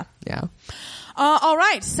time. Yeah. Yeah. All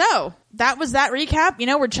right. So that was that recap.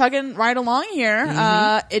 We're chugging right along here.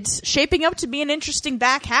 It's shaping up to be an interesting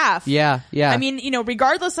back half. Yeah. Yeah. I mean,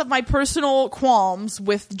 regardless of my personal qualms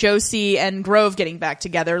with Josie and Grove getting back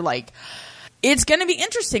together, it's going to be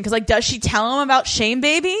interesting because, does she tell him about Shane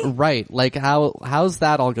Baby? Right. How's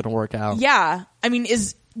that all going to work out? Yeah. I mean,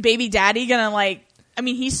 is Baby Daddy going to,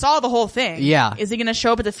 he saw the whole thing. Yeah. Is he going to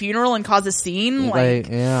show up at the funeral and cause a scene?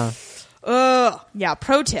 Yeah. Yeah.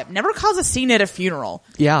 Pro tip: never cause a scene at a funeral.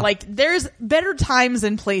 Yeah. There's better times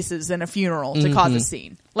and places than a funeral to cause a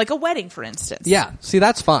scene, like a wedding, for instance. Yeah. See,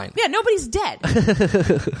 that's fine. Yeah. Nobody's dead.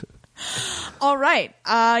 All right.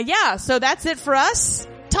 Yeah. So that's it for us.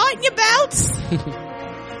 Tighten your belts.